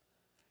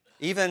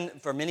 even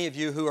for many of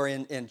you who are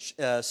in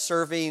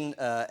serving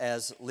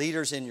as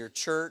leaders in your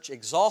church,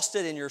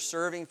 exhausted in your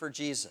serving for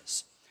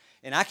Jesus.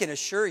 And I can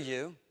assure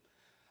you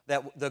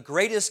that the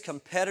greatest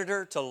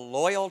competitor to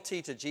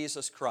loyalty to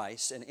Jesus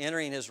Christ and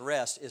entering his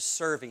rest is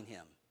serving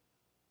him.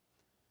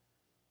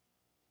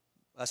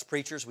 Us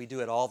preachers, we do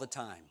it all the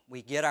time.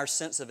 We get our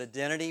sense of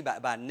identity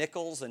by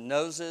nickels and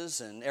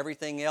noses and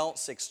everything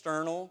else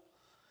external,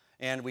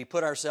 and we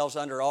put ourselves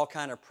under all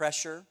kind of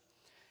pressure,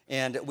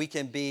 and we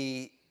can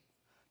be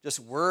just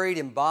worried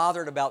and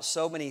bothered about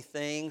so many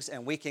things,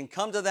 and we can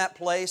come to that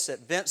place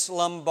that Vince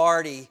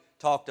Lombardi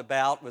talked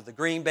about with the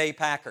Green Bay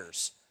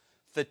Packers: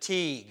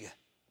 fatigue.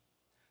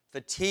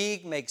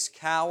 Fatigue makes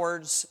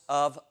cowards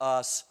of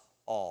us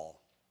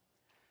all.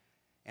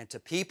 And to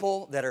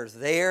people that are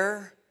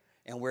there,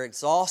 and we're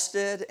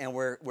exhausted, and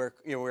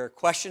we're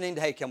questioning,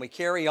 hey, can we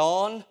carry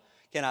on?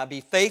 Can I be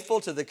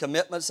faithful to the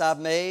commitments I've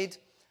made?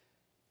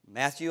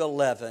 Matthew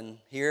 11,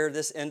 hear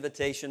this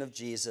invitation of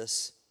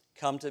Jesus: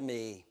 come to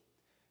me.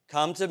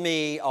 Come to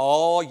me,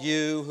 all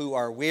you who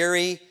are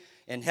weary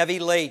and heavy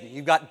laden.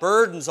 You've got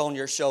burdens on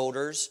your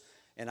shoulders,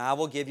 and I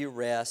will give you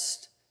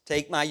rest.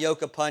 Take my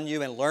yoke upon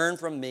you and learn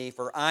from me,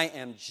 for I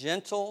am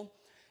gentle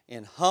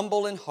and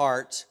humble in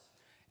heart.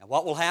 And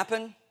what will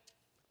happen?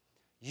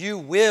 You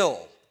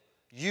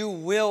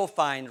will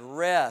find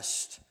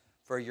rest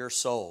for your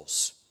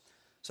souls.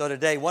 So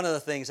today, one of the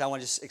things I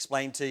want to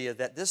explain to you,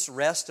 that this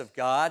rest of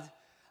God,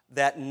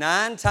 that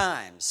 9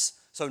 times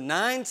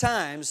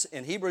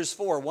in Hebrews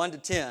 4, 1 to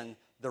 10,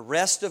 the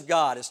rest of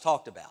God is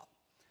talked about.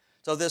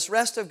 So this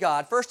rest of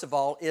God, first of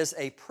all, is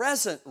a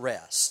present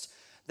rest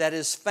that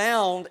is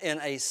found in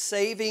a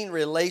saving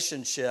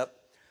relationship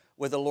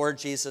with the Lord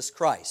Jesus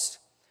Christ.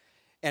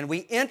 And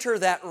we enter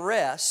that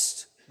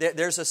rest.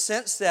 There's a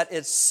sense that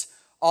it's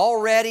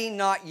already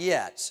not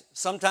yet.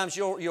 Sometimes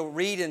you'll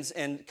read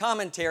in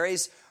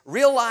commentaries,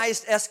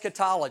 realized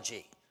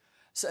eschatology.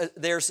 So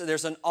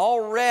there's an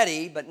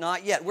already but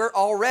not yet. We're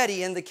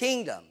already in the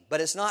kingdom,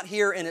 but it's not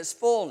here in its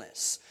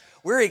fullness.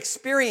 We're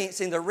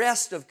experiencing the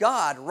rest of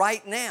God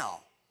right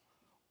now.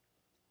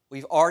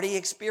 We've already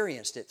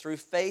experienced it through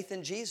faith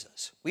in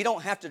Jesus. We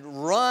don't have to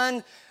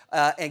run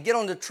and get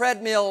on the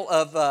treadmill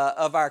of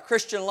our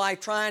Christian life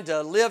trying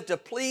to live to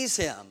please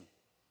Him.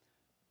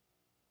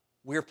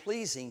 We're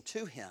pleasing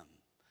to Him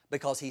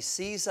because He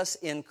sees us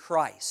in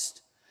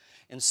Christ.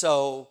 And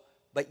so,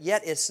 but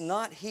yet it's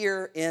not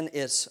here in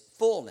its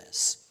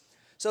fullness.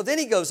 So then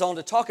he goes on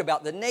to talk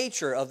about the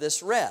nature of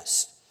this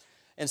rest.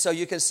 And so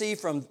you can see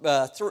from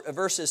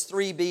verses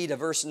 3b to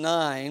verse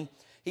 9,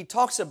 he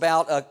talks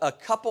about a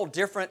couple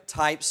different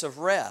types of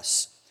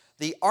rest.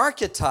 The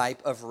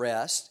archetype of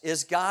rest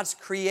is God's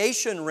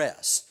creation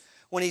rest.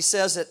 When he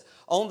says that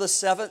on the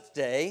seventh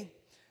day,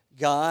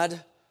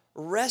 God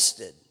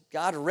rested.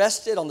 God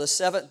rested on the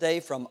seventh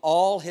day from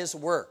all His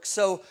work.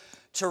 So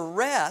to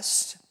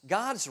rest,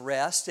 God's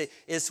rest,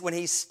 is when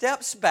He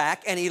steps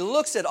back and He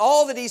looks at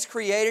all that He's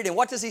created, and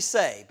what does He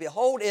say?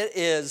 Behold, it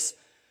is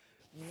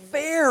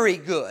very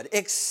good,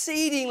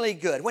 exceedingly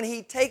good. When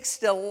He takes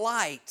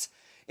delight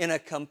in a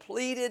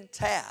completed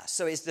task.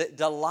 So He's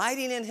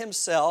delighting in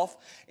Himself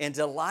and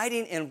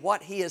delighting in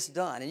what He has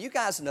done. And you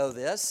guys know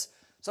this.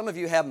 Some of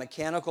you have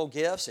mechanical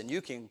gifts and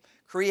you can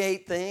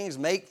create things,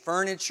 make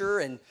furniture,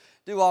 and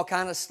do all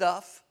kind of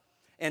stuff.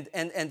 And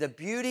the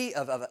beauty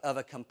of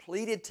a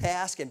completed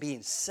task and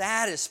being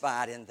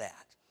satisfied in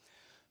that.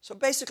 So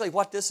basically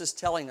what this is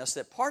telling us,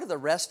 that part of the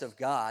rest of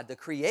God, the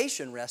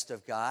creation rest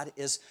of God,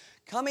 is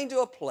coming to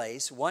a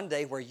place one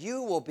day where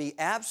you will be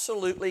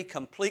absolutely,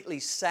 completely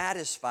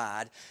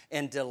satisfied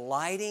and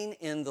delighting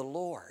in the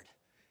Lord.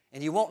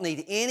 And you won't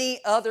need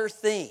any other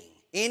thing,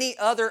 any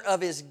other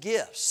of His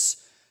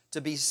gifts to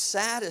be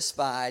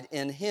satisfied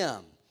in Him.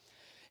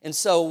 And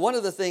so one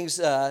of the things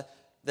that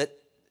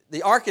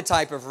the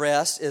archetype of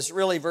rest is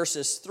really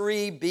verses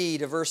 3b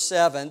to verse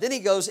 7. Then he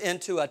goes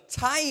into a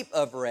type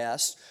of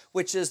rest,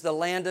 which is the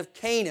land of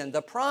Canaan,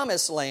 the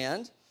promised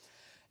land.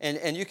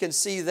 And you can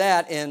see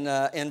that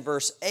in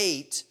verse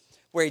 8,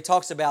 where he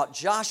talks about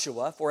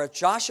Joshua. For if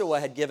Joshua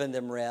had given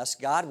them rest,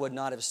 God would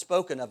not have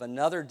spoken of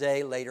another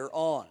day later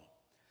on.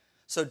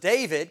 So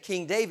David,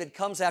 King David,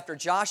 comes after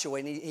Joshua,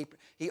 and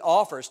he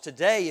offers,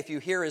 today, if you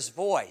hear his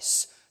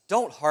voice,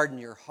 don't harden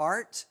your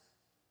heart,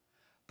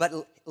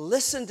 but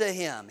listen to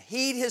him,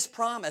 heed his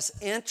promise,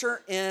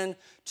 enter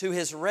into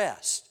his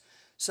rest.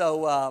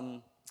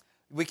 So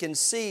we can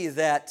see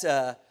that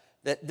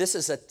this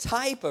is a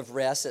type of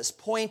rest that's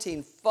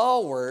pointing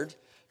forward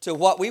to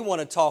what we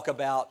want to talk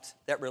about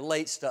that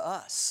relates to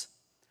us.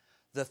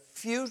 The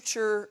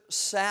future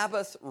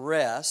Sabbath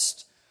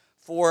rest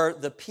for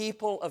the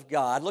people of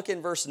God. Look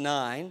in verse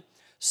 9.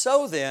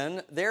 So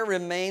then, there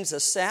remains a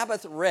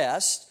Sabbath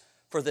rest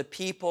for the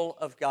people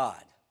of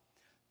God.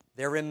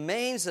 There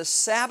remains a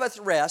Sabbath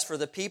rest for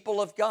the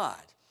people of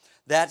God.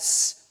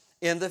 That's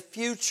in the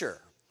future.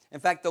 In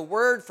fact, the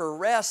word for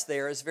rest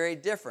there is very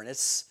different.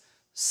 It's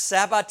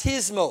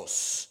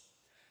sabbatismos.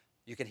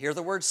 You can hear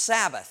the word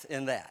Sabbath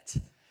in that.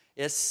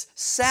 It's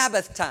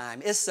Sabbath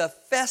time. It's a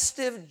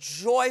festive,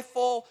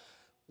 joyful,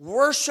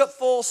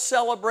 worshipful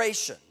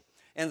celebration.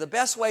 And the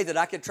best way that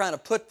I could try to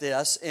put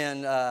this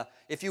in,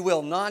 if you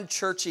will,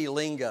 non-churchy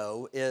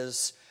lingo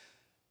is,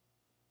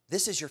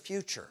 this is your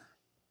future.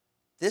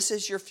 This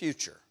is your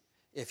future.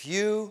 If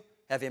you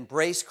have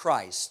embraced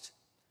Christ,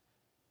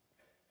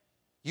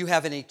 you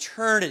have an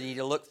eternity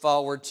to look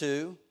forward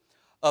to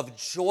of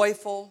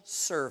joyful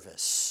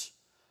service,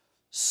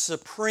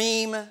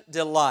 supreme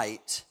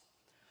delight,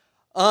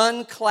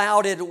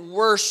 unclouded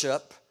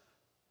worship,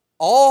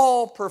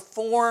 all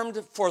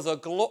performed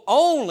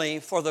only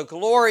for the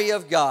glory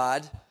of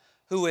God,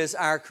 who is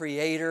our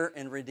Creator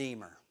and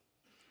Redeemer.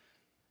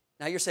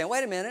 Now you're saying,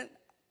 wait a minute,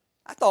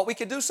 I thought we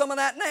could do some of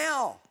that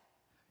now.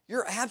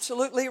 You're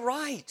absolutely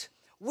right.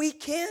 We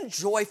can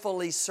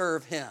joyfully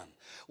serve Him.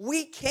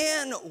 We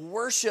can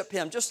worship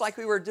Him, just like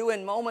we were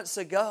doing moments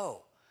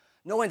ago,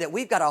 knowing that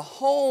we've got a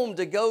home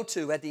to go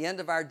to at the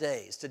end of our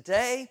days.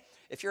 Today,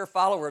 if you're a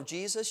follower of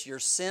Jesus, your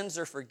sins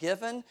are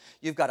forgiven.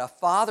 You've got a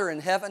Father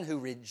in heaven who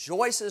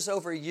rejoices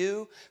over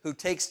you, who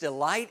takes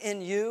delight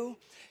in you.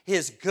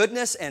 His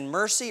goodness and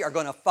mercy are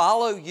going to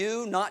follow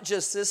you, not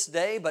just this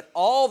day, but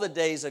all the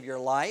days of your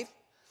life.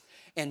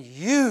 And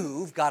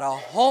you've got a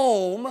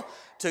home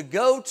to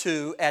go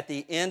to at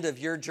the end of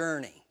your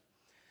journey.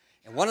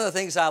 And one of the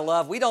things I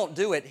love, we don't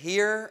do it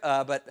here,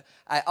 but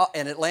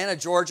in Atlanta,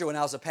 Georgia, when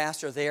I was a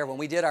pastor there, when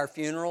we did our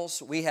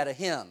funerals, we had a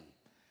hymn.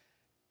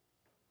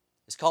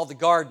 It's called the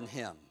Garden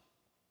Hymn.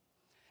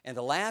 And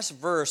the last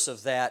verse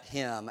of that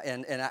hymn,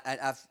 and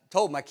I've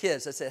told my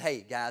kids, I said,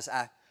 hey, guys,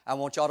 I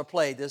want y'all to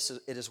play this.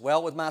 It is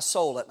well with my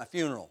soul at my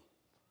funeral.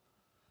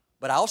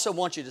 But I also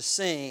want you to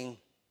sing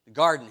the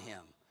Garden Hymn,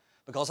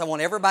 because I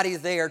want everybody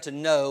there to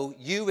know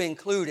you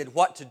included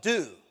what to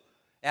do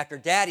after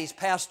Daddy's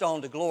passed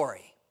on to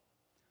glory.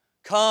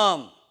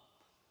 Come,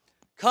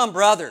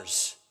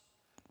 brothers,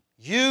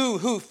 you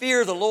who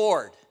fear the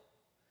Lord,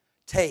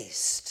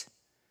 taste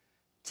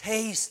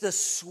the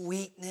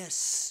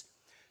sweetness.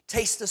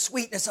 Taste the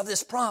sweetness of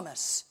this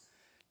promise.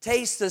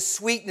 Taste the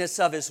sweetness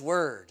of His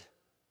word.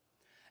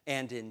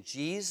 And in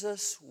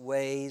Jesus'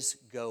 ways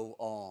go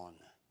on.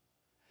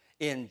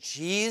 In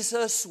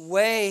Jesus'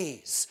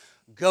 ways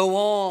go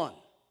on.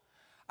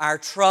 Our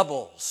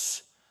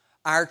troubles,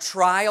 our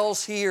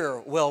trials here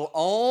will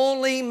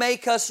only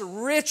make us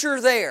richer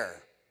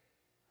there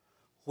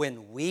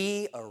when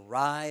we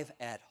arrive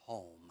at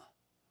home.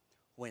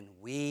 When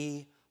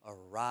we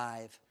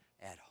arrive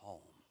at home.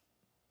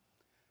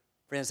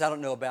 Friends, I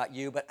don't know about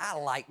you, but I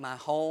like my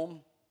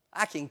home.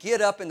 I can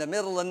get up in the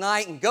middle of the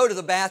night and go to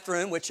the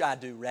bathroom, which I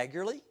do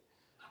regularly.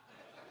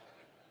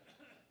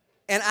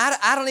 And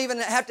I don't even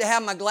have to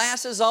have my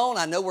glasses on.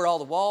 I know where all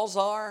the walls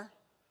are.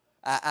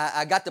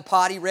 I got the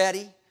potty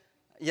ready,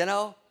 you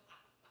know.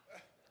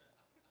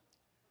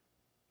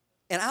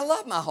 And I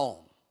love my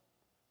home.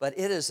 But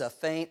it is a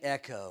faint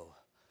echo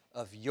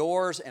of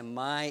yours and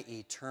my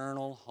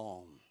eternal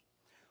home,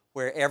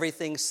 where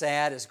everything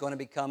sad is going to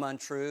become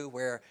untrue,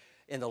 where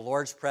in the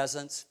Lord's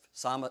presence,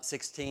 Psalm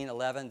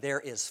 16:11, there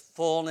is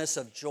fullness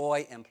of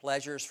joy and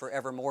pleasures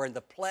forevermore, and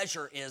the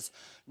pleasure is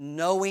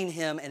knowing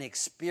Him and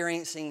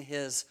experiencing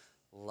His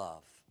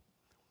love.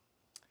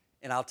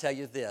 And I'll tell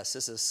you this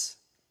is,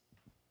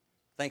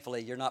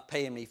 thankfully, you're not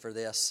paying me for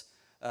this.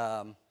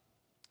 I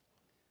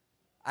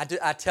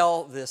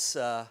tell this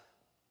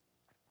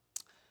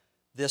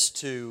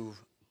to,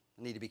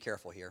 I need to be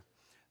careful here.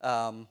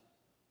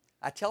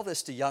 I tell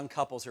this to young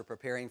couples who are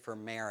preparing for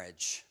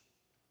marriage.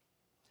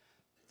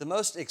 The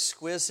most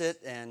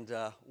exquisite and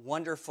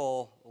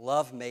wonderful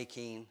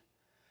lovemaking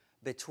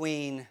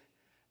between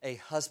a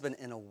husband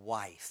and a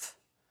wife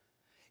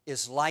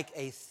is like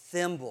a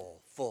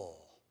thimbleful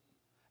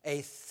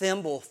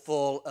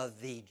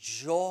of the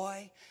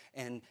joy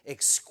and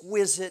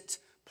exquisite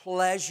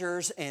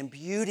pleasures and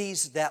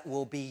beauties that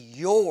will be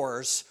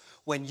yours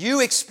when you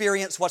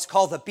experience what's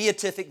called the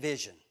beatific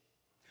vision,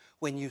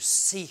 when you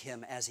see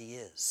Him as He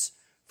is.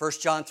 1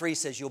 John 3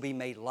 says you'll be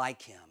made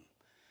like Him.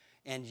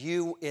 And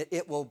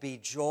it will be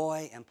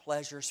joy and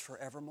pleasures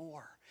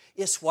forevermore.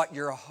 It's what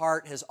your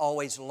heart has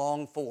always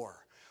longed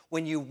for.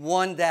 When you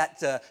won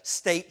that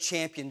state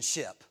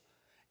championship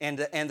and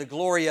the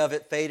glory of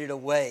it faded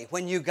away.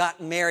 When you got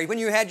married, when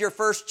you had your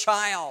first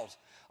child,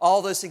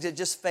 all those things that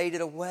just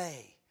faded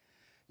away.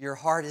 Your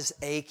heart is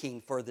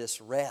aching for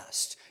this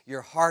rest.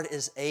 Your heart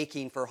is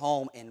aching for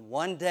home. And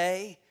one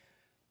day,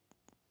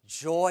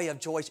 joy of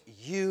joys,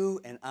 you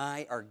and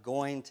I are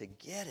going to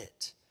get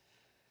it.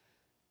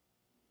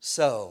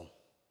 So,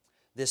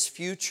 this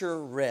future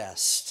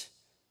rest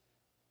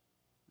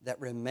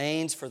that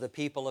remains for the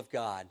people of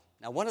God.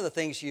 Now, one of the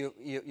things you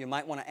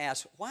might want to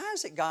ask, why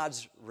is it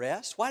God's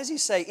rest? Why does He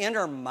say,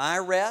 enter my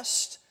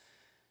rest?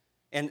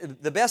 And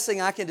the best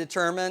thing I can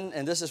determine,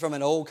 and this is from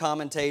an old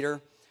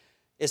commentator,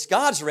 it's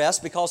God's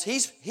rest because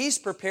He's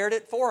prepared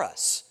it for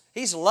us.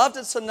 He's loved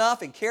us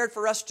enough and cared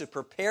for us to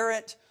prepare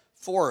it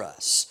for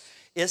us.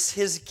 It's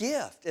His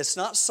gift. It's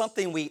not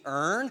something we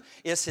earn.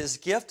 It's His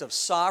gift of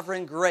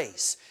sovereign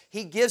grace.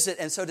 He gives it.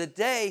 And so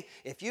today,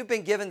 if you've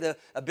been given the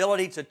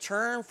ability to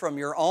turn from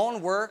your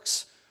own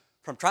works,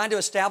 from trying to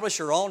establish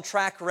your own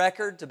track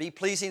record to be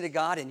pleasing to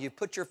God, and you've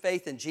put your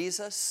faith in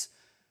Jesus,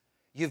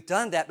 you've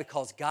done that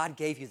because God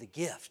gave you the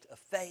gift of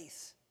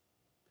faith.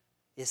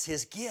 It's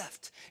His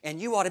gift.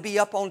 And you ought to be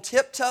up on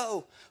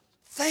tiptoe.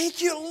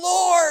 Thank you,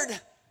 Lord.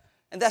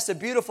 And that's the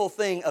beautiful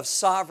thing of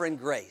sovereign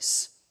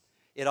grace.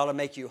 It ought to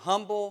make you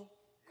humble,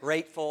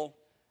 grateful,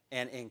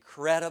 and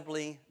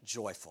incredibly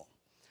joyful.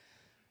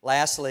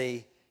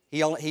 Lastly,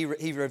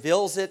 he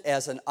reveals it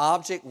as an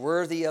object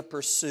worthy of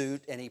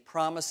pursuit, and He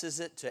promises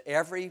it to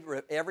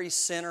every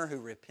sinner who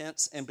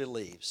repents and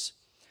believes.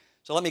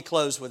 So let me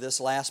close with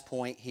this last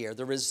point here.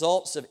 The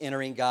results of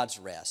entering God's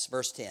rest.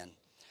 Verse 10.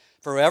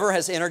 For whoever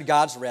has entered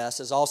God's rest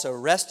has also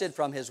rested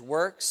from his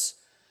works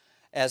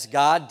as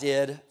God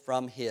did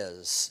from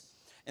His.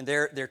 And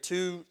there are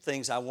two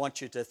things I want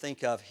you to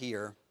think of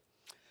here.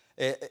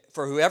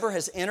 For whoever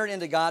has entered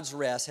into God's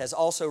rest has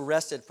also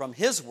rested from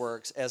his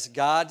works as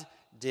God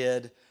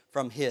did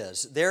from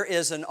His. There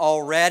is an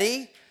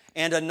already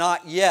and a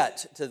not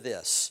yet to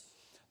this.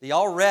 The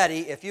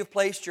already, if you've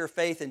placed your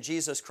faith in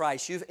Jesus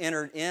Christ, you've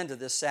entered into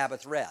this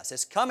Sabbath rest.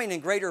 It's coming in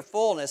greater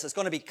fullness. It's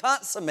going to be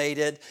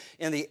consummated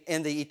in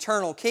the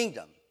eternal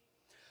kingdom.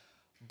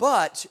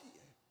 But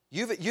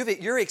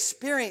you're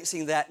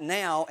experiencing that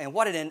now, and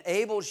what it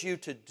enables you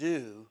to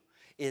do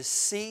is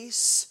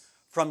cease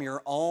from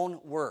your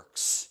own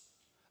works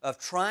of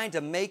trying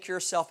to make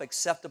yourself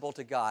acceptable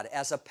to God.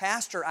 As a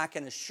pastor, I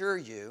can assure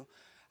you,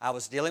 I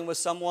was dealing with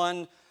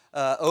someone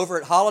over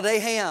at Holiday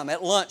Ham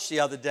at lunch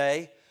the other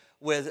day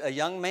with a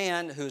young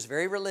man who's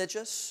very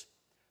religious,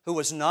 who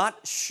was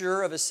not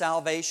sure of his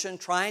salvation,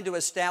 trying to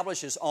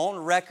establish his own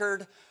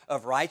record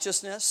of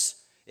righteousness.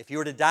 If you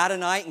were to die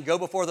tonight and go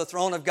before the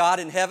throne of God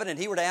in heaven and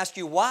He were to ask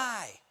you,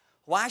 why?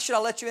 Why should I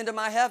let you into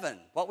my heaven?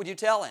 What would you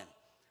tell him?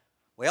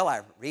 Well,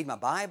 I read my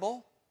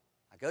Bible.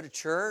 I go to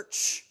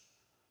church.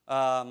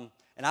 And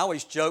I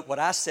always joke what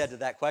I said to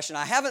that question.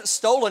 I haven't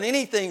stolen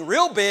anything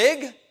real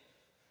big.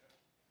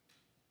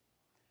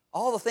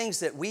 All the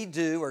things that we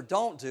do or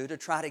don't do to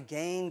try to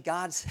gain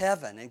God's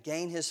heaven and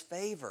gain His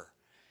favor.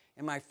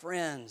 And my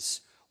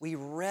friends, we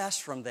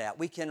rest from that.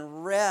 We can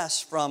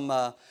rest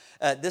from,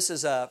 this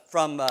is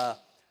from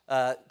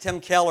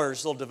Tim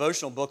Keller's little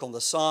devotional book on the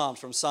Psalms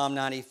from Psalm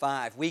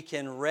 95. We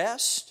can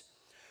rest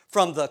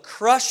from the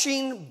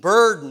crushing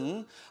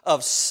burden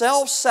of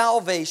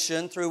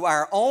self-salvation through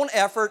our own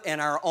effort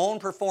and our own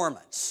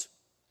performance.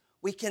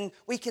 We can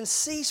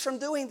cease from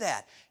doing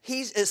that.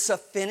 It's a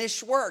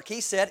finished work.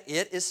 He said,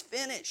 it is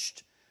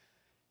finished.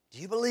 Do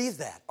you believe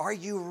that? Are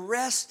you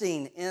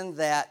resting in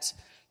that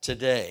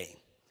today?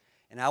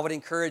 And I would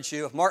encourage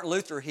you, if Martin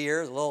Luther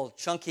here, the little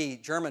chunky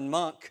German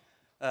monk,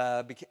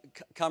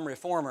 become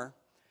reformer,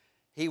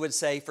 he would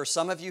say, for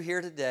some of you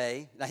here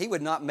today, now he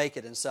would not make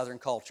it in Southern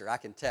culture, I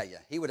can tell you.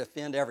 He would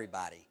offend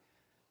everybody.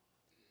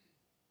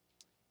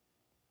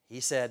 He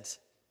said,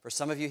 for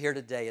some of you here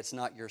today, it's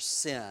not your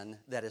sin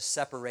that is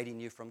separating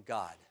you from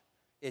God.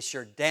 It's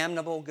your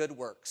damnable good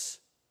works.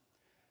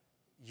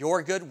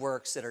 Your good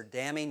works that are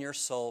damning your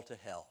soul to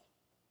hell.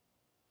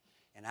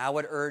 And I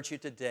would urge you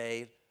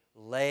today,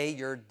 lay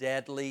your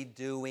deadly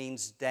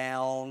doings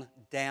down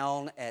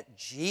at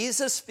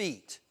Jesus'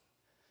 feet.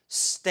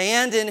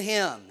 Stand in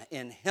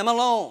Him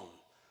alone,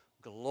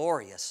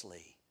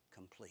 gloriously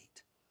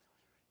complete.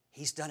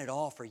 He's done it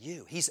all for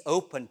you. He's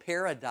opened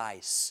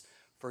paradise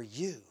for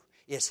you.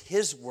 It's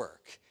His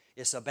work.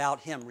 It's about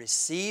Him.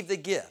 Receive the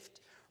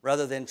gift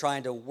rather than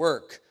trying to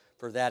work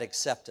for that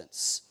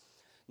acceptance.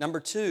 Number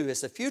 2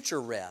 is the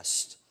future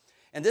rest.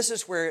 And this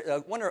is where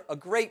a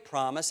great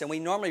promise, and we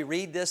normally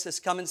read this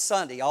coming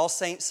Sunday, All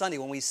Saints Sunday,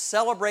 when we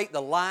celebrate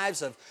the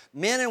lives of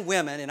men and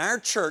women in our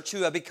church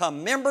who have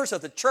become members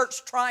of the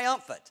church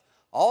triumphant,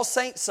 All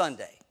Saints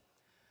Sunday.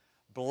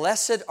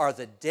 Blessed are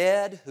the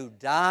dead who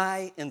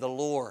die in the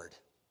Lord.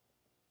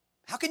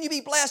 How can you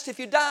be blessed if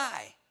you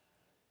die?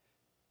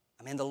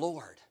 I'm in the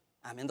Lord.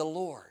 I'm in the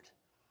Lord.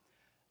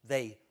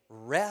 They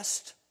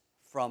rest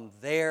from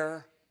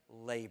their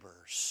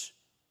labors.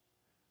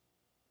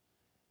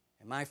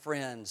 And my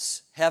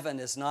friends, heaven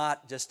is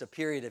not just a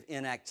period of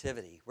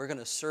inactivity. We're going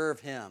to serve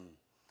Him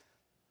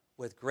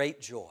with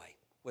great joy,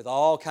 with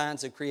all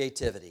kinds of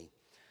creativity.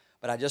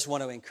 But I just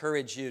want to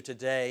encourage you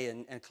today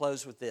and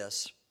close with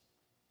this.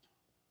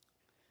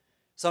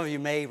 Some of you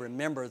may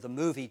remember the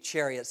movie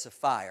Chariots of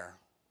Fire.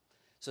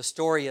 It's a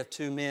story of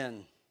two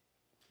men,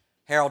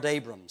 Harold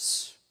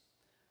Abrams,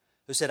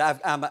 who said,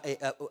 I'm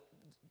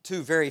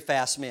two very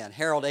fast men,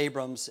 Harold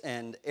Abrams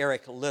and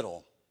Eric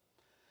Liddell.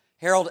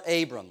 Harold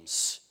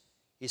Abrams,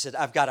 he said,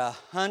 I've got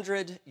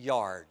 100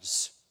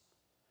 yards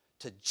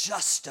to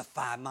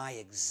justify my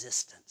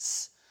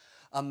existence.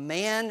 A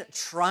man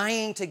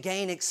trying to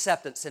gain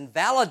acceptance and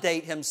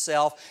validate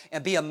himself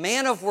and be a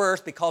man of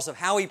worth because of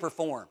how he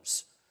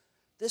performs.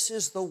 This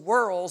is the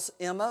world's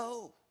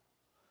M.O.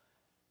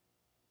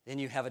 Then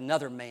you have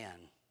another man,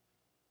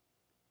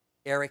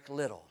 Eric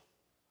Liddell.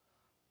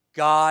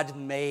 God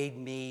made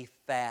me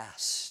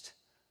fast.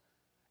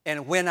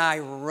 And when I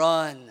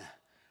run,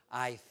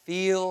 I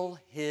feel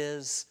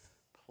His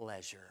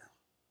pleasure.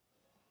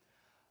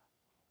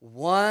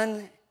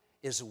 One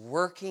is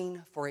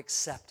working for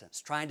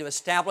acceptance, trying to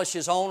establish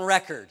his own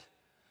record.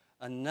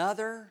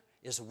 Another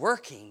is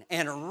working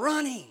and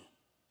running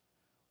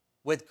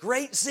with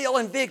great zeal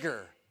and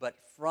vigor, but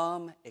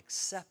from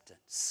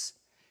acceptance.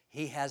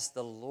 He has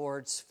the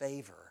Lord's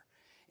favor.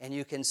 And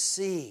you can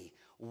see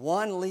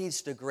one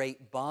leads to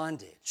great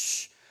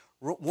bondage.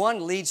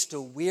 One leads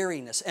to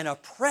weariness, an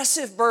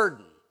oppressive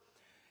burden.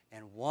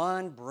 And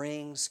one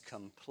brings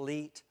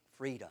complete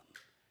freedom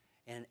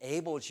and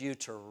enables you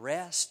to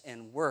rest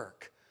and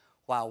work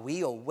while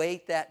we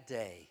await that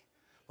day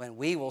when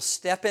we will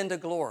step into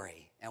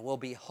glory and will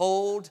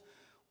behold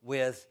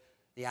with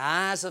the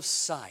eyes of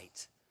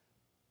sight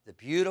the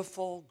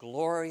beautiful,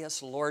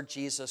 glorious Lord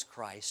Jesus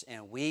Christ,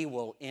 and we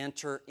will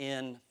enter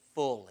in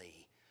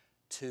fully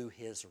to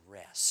His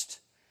rest.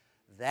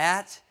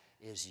 That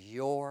is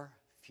your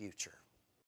future.